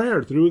through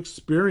prayer, through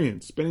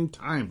experience, spending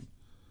time.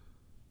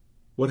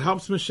 What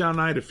helps Michelle and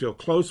I to feel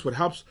close, what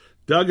helps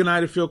Doug and I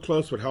to feel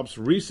close, what helps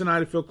Reese and I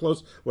to feel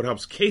close, what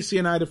helps Casey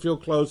and I to feel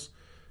close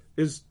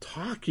is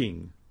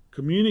talking,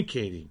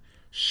 communicating,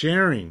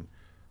 sharing,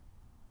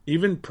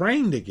 even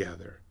praying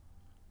together.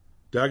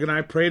 Doug and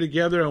I pray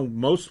together on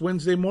most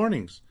Wednesday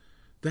mornings.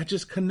 That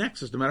just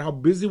connects us, no matter how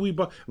busy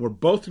we're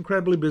both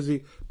incredibly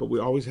busy, but we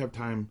always have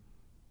time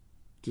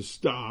to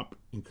stop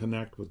and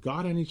connect with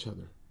God and each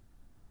other.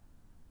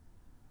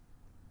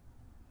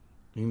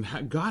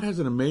 And God has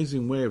an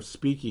amazing way of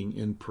speaking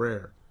in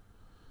prayer.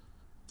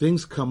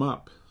 Things come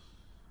up.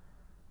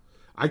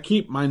 I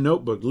keep my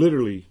notebook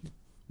literally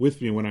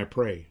with me when I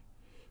pray.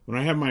 When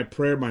I have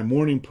my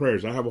morning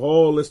prayers, I have a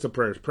whole list of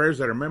prayers. Prayers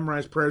that are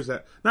memorized, prayers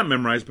that, not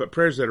memorized, but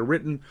prayers that are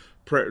written.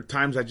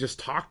 Times I just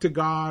talk to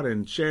God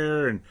and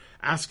share and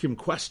ask him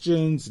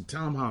questions and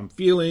tell him how I'm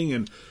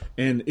feeling.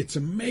 And it's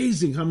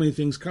amazing how many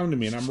things come to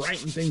me. And I'm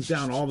writing things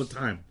down all the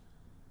time.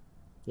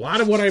 A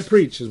lot of what I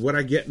preach is what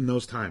I get in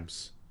those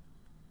times.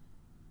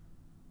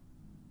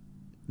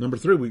 Number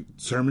 3,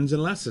 sermons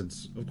and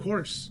lessons. Of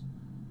course,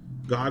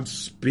 God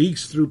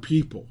speaks through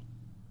people.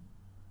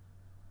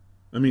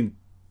 I mean,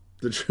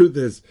 the truth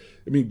is,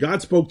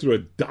 God spoke through a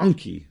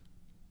donkey.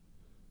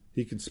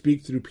 He can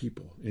speak through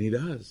people, and he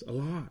does a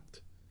lot.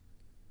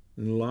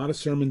 And a lot of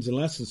sermons and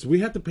lessons. So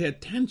we have to pay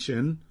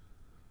attention,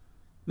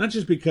 not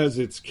just because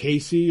it's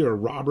Casey or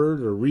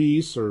Robert or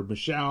Reese or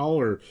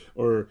Michelle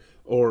or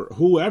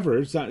whoever.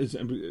 It's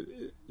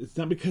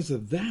not because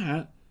of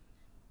that.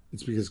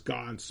 It's because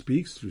God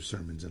speaks through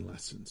sermons and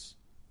lessons.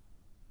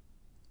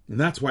 And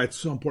that's why it's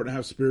so important to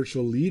have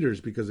spiritual leaders,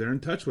 because they're in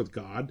touch with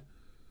God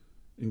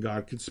and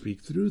God can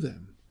speak through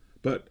them.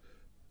 But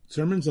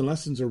sermons and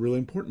lessons are really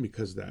important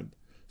because of that.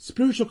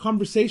 Spiritual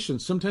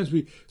conversations. Sometimes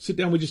we sit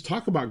down, we just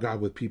talk about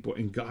God with people,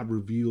 and God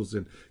reveals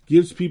and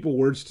gives people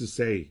words to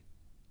say.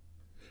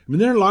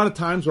 There are a lot of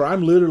times where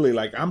I'm literally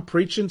I'm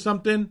preaching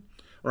something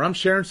or I'm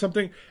sharing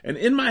something, and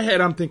in my head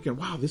I'm thinking,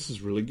 wow, this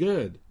is really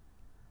good.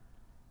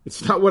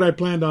 It's not what I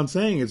planned on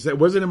saying. It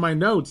wasn't in my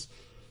notes,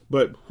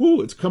 but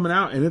it's coming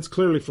out, and it's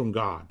clearly from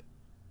God.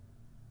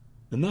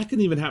 And that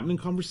can even happen in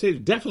conversation.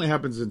 It definitely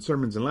happens in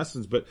sermons and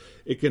lessons, but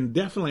it can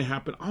definitely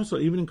happen also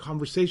even in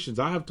conversations.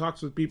 I have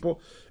talks with people,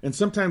 and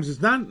sometimes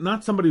it's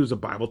not somebody who's a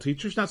Bible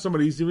teacher. It's not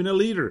somebody who's even a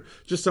leader.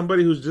 Just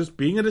somebody who's just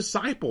being a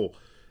disciple,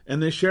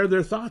 and they share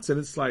their thoughts, and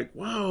it's like,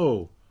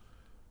 whoa,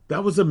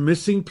 that was a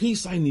missing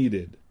piece I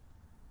needed.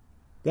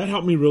 That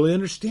helped me really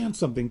understand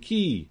something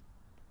key.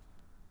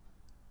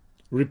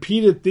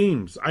 Repeated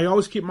themes. I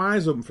always keep my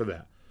eyes open for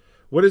that.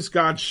 What is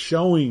God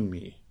showing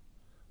me?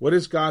 What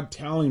is God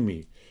telling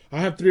me? I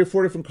have 3 or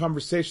 4 different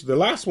conversations. The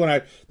last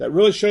one that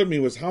really showed me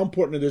was how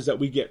important it is that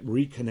we get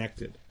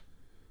reconnected.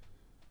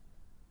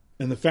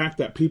 And the fact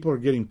that people are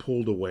getting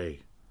pulled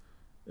away.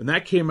 And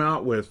that came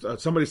out with,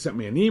 somebody sent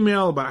me an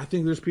email about, I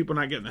think there's people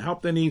not getting the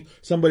help they need.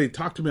 Somebody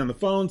talked to me on the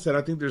phone, said,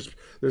 I think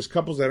there's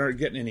couples that aren't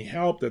getting any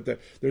help.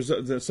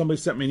 Somebody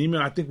sent me an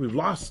email. I think we've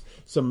lost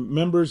some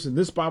members in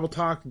this Bible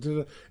talk.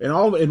 In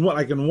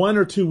 1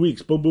 or 2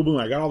 weeks, boom, boom, boom.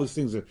 I got all these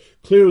things that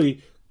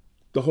clearly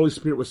the Holy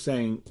Spirit was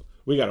saying,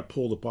 we got to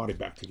pull the body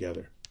back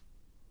together.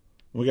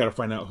 We got to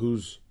find out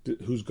who's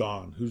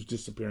gone, who's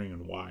disappearing,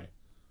 and why.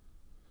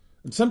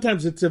 And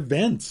sometimes it's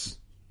events.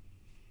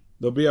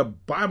 There'll be a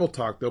Bible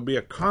talk. There'll be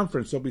a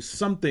conference. There'll be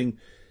something.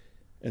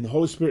 And the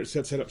Holy Spirit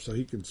sets it up so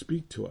he can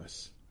speak to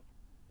us.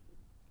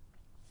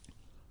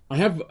 I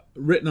have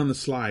written on the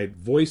slide,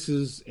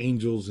 voices,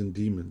 angels, and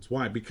demons.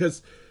 Why?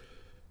 Because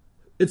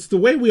it's the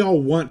way we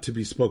all want to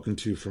be spoken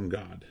to from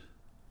God.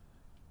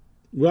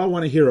 We all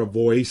want to hear a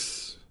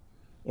voice,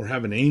 or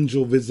have an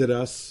angel visit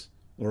us,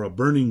 or a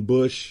burning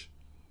bush,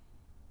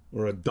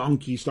 or a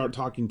donkey start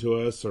talking to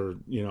us, or,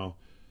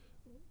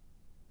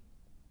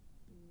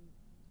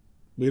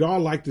 we'd all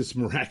like this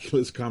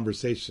miraculous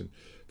conversation.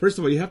 First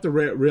of all, you have to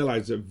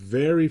realize that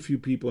very few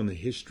people in the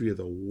history of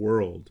the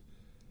world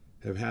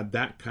have had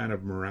that kind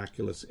of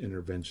miraculous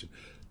intervention.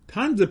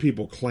 Tons of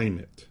people claim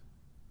it.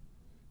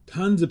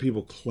 There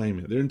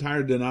are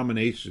entire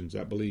denominations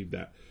that believe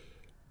that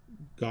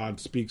God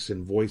speaks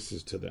in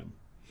voices to them.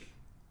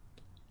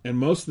 And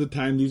most of the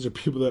time, these are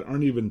people that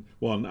aren't even,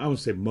 well, I won't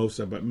say most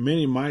of, but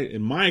many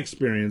in my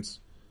experience,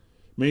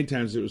 many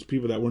times it was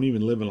people that weren't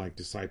even living like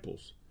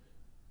disciples.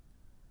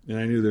 And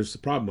I knew there's a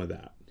problem with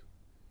that.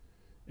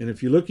 And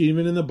if you look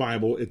even in the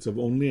Bible, it's of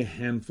only a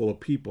handful of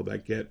people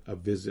that get a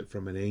visit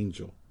from an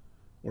angel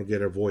or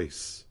get a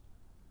voice.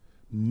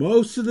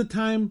 Most of the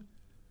time,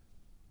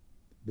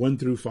 1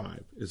 through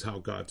 5 is how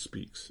God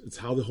speaks. It's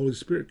how the Holy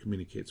Spirit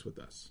communicates with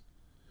us.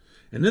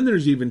 And then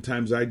there's even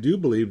times I do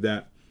believe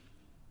that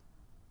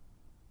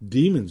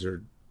demons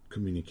are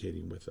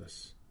communicating with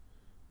us.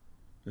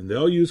 And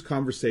they'll use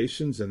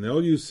conversations and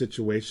they'll use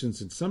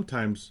situations, and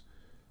sometimes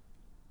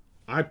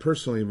I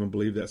personally even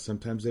believe that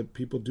sometimes that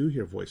people do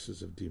hear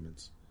voices of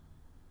demons.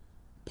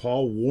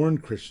 Paul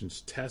warned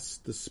Christians,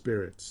 test the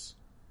spirits.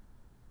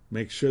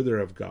 Make sure they're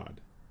of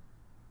God.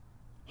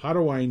 How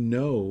do I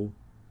know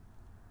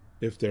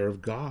if they're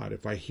of God?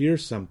 If I hear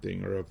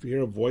something or if I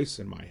hear a voice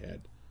in my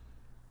head?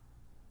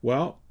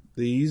 Well,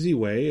 the easy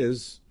way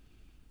is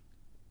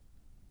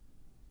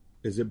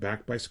it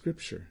backed by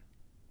Scripture?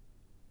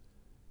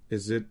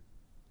 Is it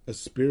a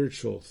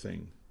spiritual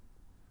thing?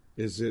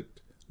 Is it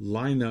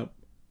line up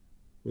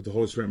with the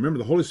Holy Spirit? Remember,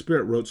 the Holy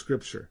Spirit wrote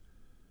Scripture.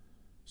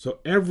 So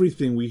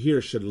everything we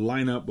hear should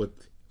line up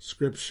with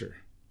Scripture.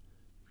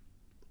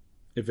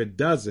 If it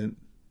doesn't,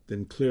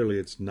 then clearly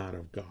it's not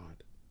of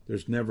God.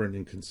 There's never an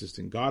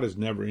inconsistent. God is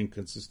never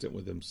inconsistent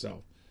with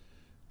himself.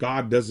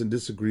 God doesn't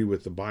disagree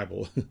with the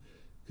Bible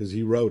because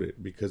he wrote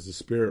it, because the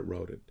Spirit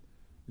wrote it.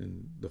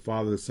 And the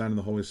Father, the Son, and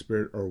the Holy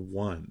Spirit are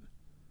one.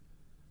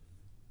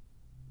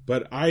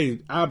 But I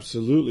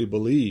absolutely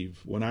believe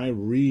when I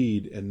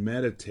read and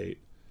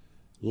meditate,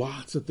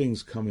 lots of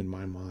things come in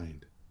my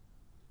mind.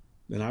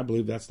 And I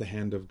believe that's the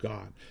hand of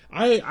God.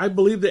 I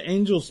believe the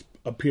angels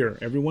appear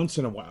every once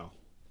in a while.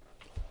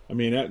 I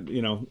mean,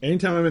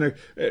 anytime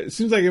it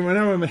seems like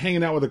whenever I'm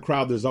hanging out with a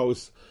crowd, there's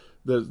always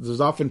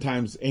there's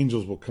oftentimes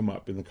angels will come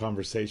up in the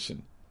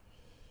conversation.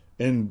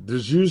 And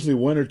there's usually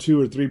one or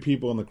two or three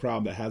people in the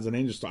crowd that has an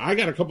angel story. I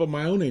got a couple of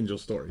my own angel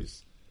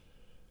stories.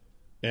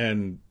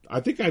 And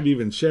I think I've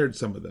even shared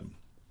some of them.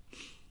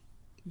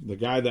 The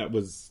guy that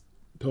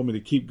told me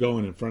to keep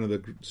going in front of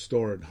the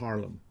store in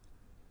Harlem.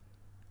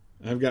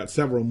 I've got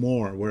several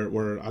more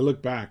where I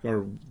look back,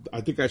 or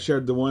I think I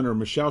shared the one, or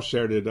Michelle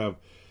shared it,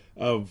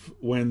 of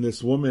when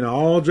this woman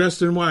all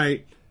dressed in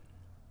white,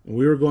 and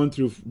we were going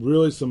through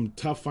really some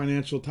tough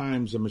financial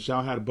times, and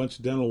Michelle had a bunch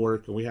of dental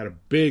work, and we had a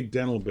big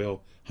dental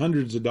bill,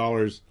 hundreds of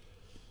dollars,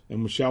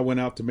 and Michelle went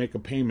out to make a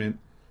payment,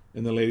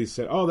 and the lady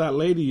said, "Oh, that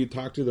lady you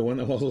talked to, the one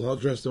that was all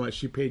dressed in white,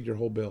 she paid your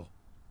whole bill."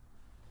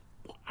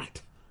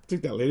 What? I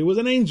think that lady was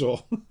an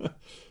angel.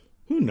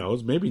 Who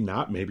knows? Maybe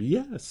not, maybe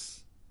yes.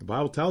 The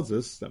Bible tells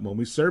us that when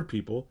we serve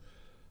people,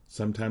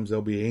 sometimes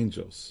they'll be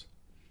angels.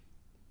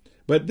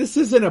 But this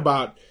isn't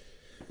about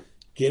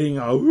getting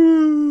all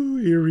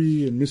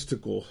eerie and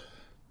mystical.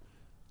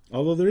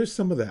 Although there is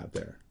some of that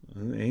there.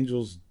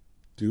 Angels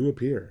do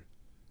appear.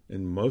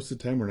 And most of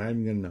the time we're not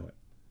even going to know it.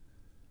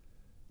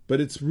 But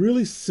it's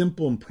really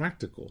simple and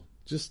practical.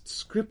 Just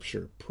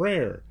scripture,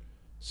 prayer,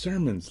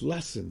 sermons,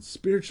 lessons,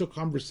 spiritual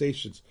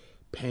conversations,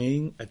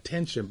 paying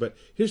attention. But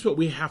here's what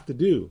we have to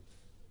do.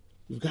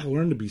 We've got to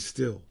learn to be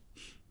still.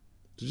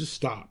 To just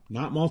stop.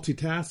 Not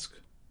multitask.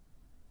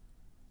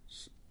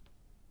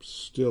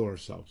 Still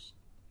ourselves.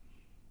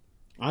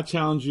 I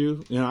challenge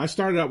you. I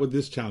started out with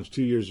this challenge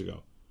 2 years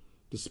ago.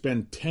 To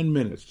spend 10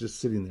 minutes just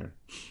sitting there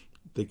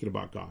thinking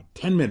about God.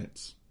 10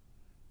 minutes.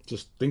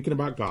 Just thinking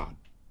about God.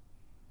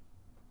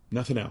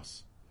 Nothing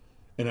else.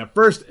 And at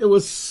first, it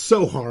was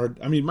so hard.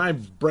 I mean, my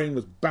brain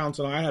was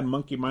bouncing. I had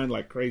monkey mind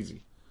like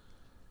crazy.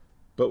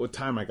 But with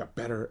time, I got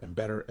better and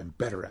better and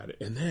better at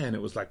it. And then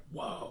it was like,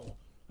 whoa.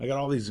 I got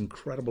all these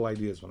incredible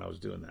ideas when I was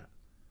doing that.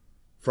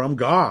 From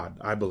God,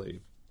 I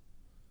believe.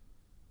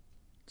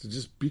 To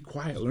just be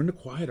quiet. Learn to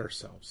quiet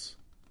ourselves.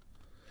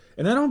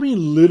 And I don't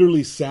mean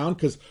literally sound,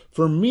 because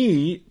for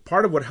me,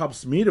 part of what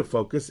helps me to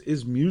focus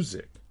is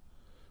music.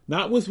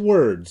 Not with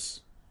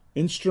words.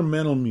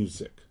 Instrumental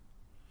music.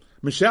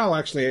 Michelle,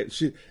 actually,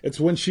 it's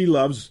when she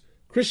loves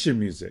Christian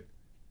music.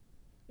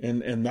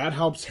 And that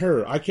helps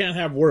her. I can't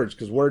have words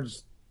because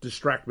words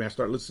distract me. I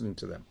start listening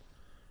to them.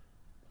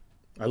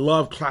 I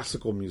love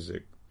classical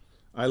music.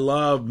 I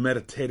love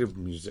meditative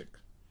music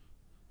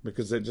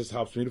because it just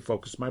helps me to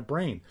focus my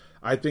brain.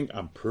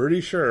 I'm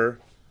pretty sure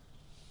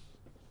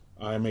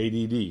I'm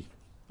ADD.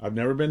 I've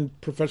never been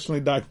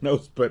professionally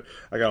diagnosed, but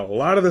I got a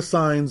lot of the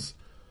signs,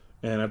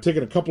 and I've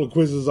taken a couple of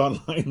quizzes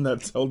online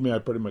that told me I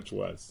pretty much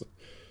was.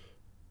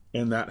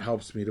 And that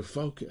helps me to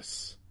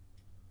focus,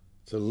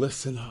 to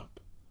listen up.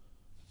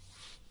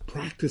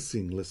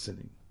 Practicing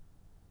listening.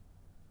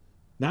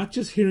 Not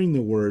just hearing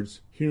the words,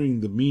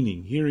 hearing the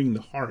meaning, hearing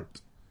the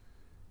heart,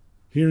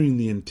 hearing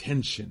the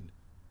intention,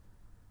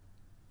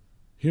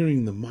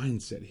 hearing the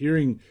mindset,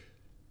 hearing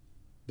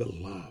the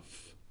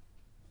love.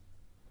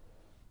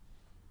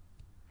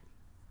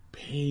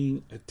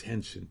 Paying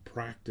attention,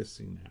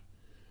 practicing that.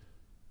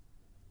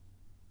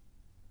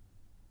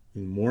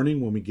 In the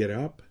morning when we get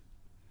up,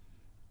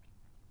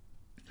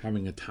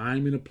 having a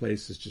time and a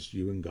place is just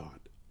you and God.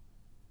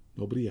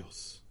 Nobody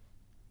else.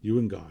 You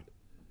and God.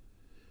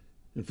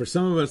 And for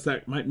some of us,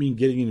 that might mean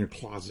getting in your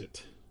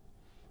closet.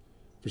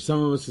 For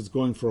some of us, it's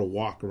going for a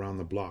walk around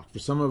the block. For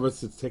some of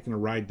us, it's taking a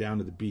ride down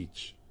to the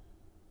beach.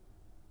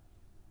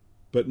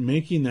 But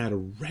making that a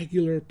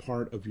regular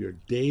part of your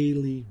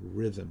daily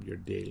rhythm, your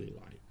daily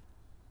life.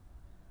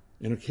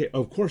 And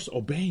of course,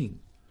 obeying.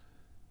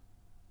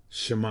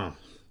 Shema.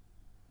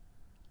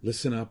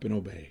 Listen up and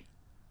obey.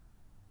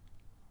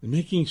 And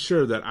making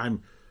sure that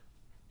I'm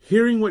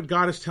hearing what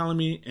God is telling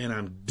me and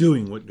I'm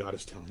doing what God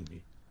is telling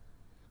me.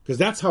 Because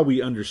that's how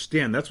we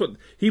understand. That's what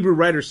Hebrew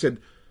writer said,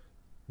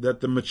 that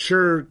the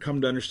mature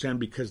come to understand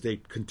because they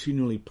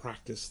continually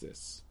practice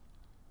this.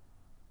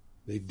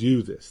 They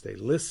do this. They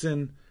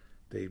listen,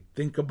 they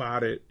think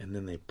about it, and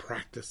then they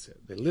practice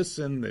it. They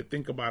listen, they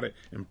think about it,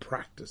 and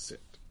practice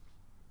it.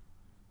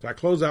 So I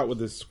close out with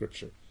this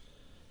scripture.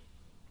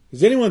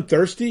 Is anyone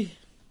thirsty?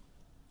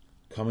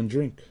 Come and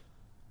drink.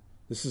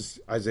 This is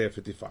Isaiah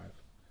 55.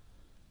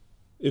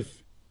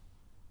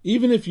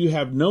 Even if you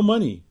have no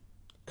money,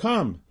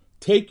 come,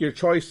 take your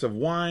choice of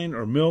wine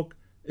or milk.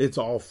 It's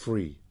all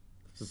free.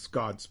 This is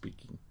God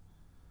speaking.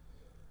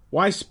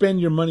 Why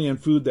spend your money on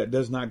food that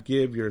does not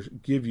give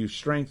you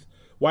strength?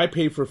 Why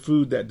pay for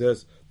food that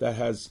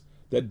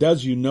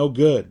does you no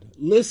good?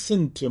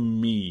 Listen to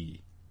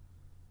me.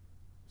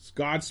 It's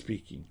God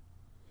speaking.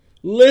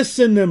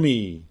 Listen to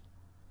me,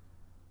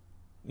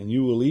 and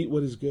you will eat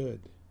what is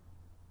good.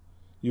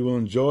 You will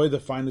enjoy the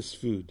finest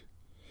food.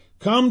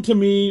 Come to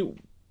me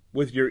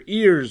with your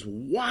ears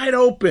wide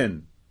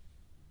open.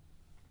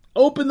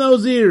 Open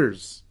those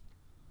ears.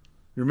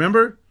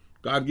 Remember,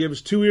 God gave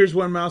us 2 ears,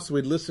 1 mouth, so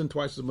we'd listen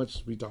twice as much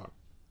as we talk.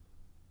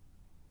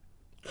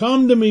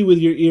 Come to me with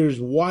your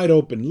ears wide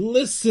open.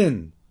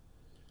 Listen,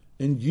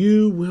 and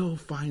you will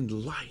find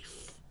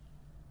life.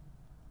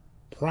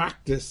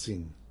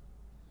 Practicing.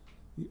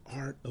 The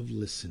art of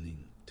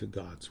listening to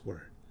God's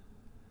word.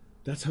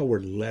 That's how we're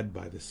led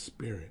by the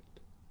Spirit.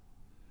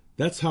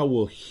 That's how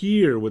we'll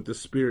hear what the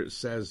Spirit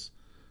says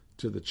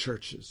to the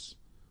churches,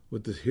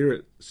 what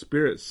the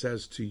Spirit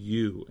says to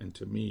you and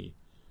to me.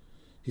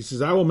 He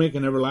says, I will make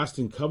an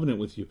everlasting covenant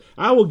with you.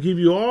 I will give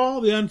you all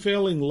the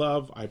unfailing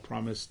love I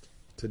promised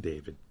to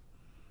David,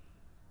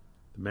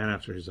 the man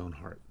after his own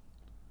heart.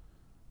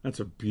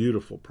 That's a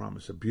beautiful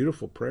promise, a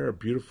beautiful prayer, a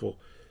beautiful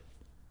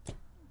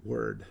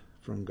word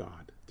from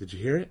God. Did you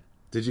hear it?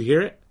 Did you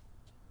hear it?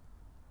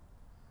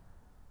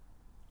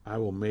 I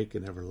will make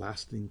an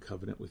everlasting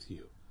covenant with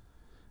you,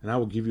 and I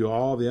will give you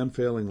all the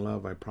unfailing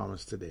love I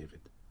promised to David.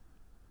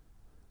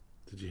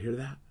 Did you hear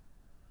that?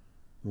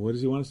 What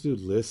does he want us to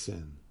do?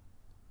 Listen.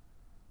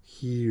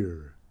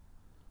 Hear.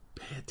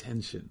 Pay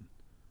attention.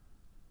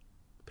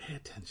 Pay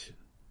attention.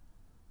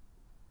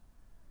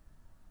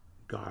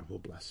 God will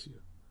bless you.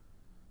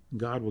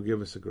 God will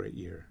give us a great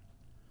year.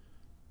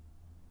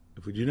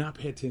 If we do not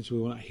pay attention,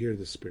 we will not hear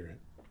the Spirit.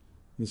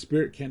 And the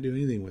Spirit can't do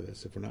anything with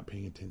us if we're not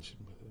paying attention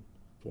with Him,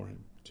 for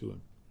Him, to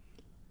Him.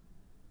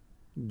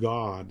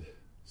 God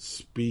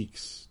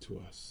speaks to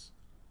us.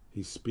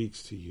 He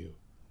speaks to you.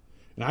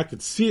 And I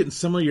could see it in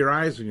some of your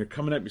eyes when you're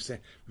coming up. You're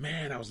saying,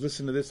 man, I was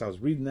listening to this. I was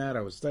reading that.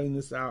 I was studying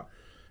this out.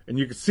 And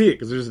you can see it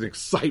because there's an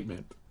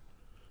excitement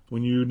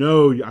when you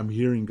know I'm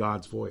hearing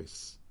God's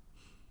voice.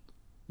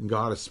 And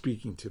God is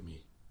speaking to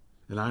me.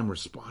 And I'm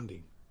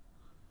responding.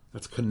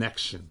 That's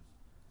connection.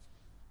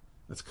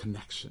 That's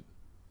connection.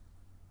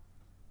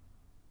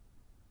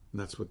 And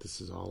that's what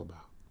this is all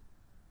about.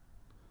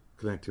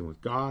 Connecting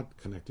with God,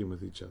 connecting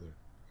with each other.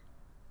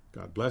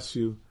 God bless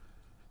you,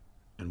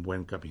 and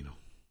buen camino.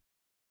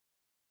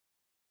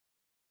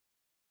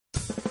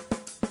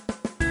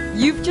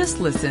 You've just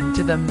listened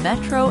to the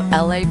Metro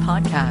LA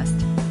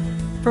podcast.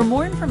 For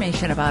more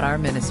information about our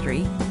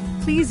ministry,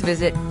 please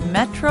visit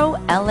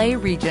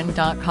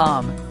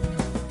metrolaregion.com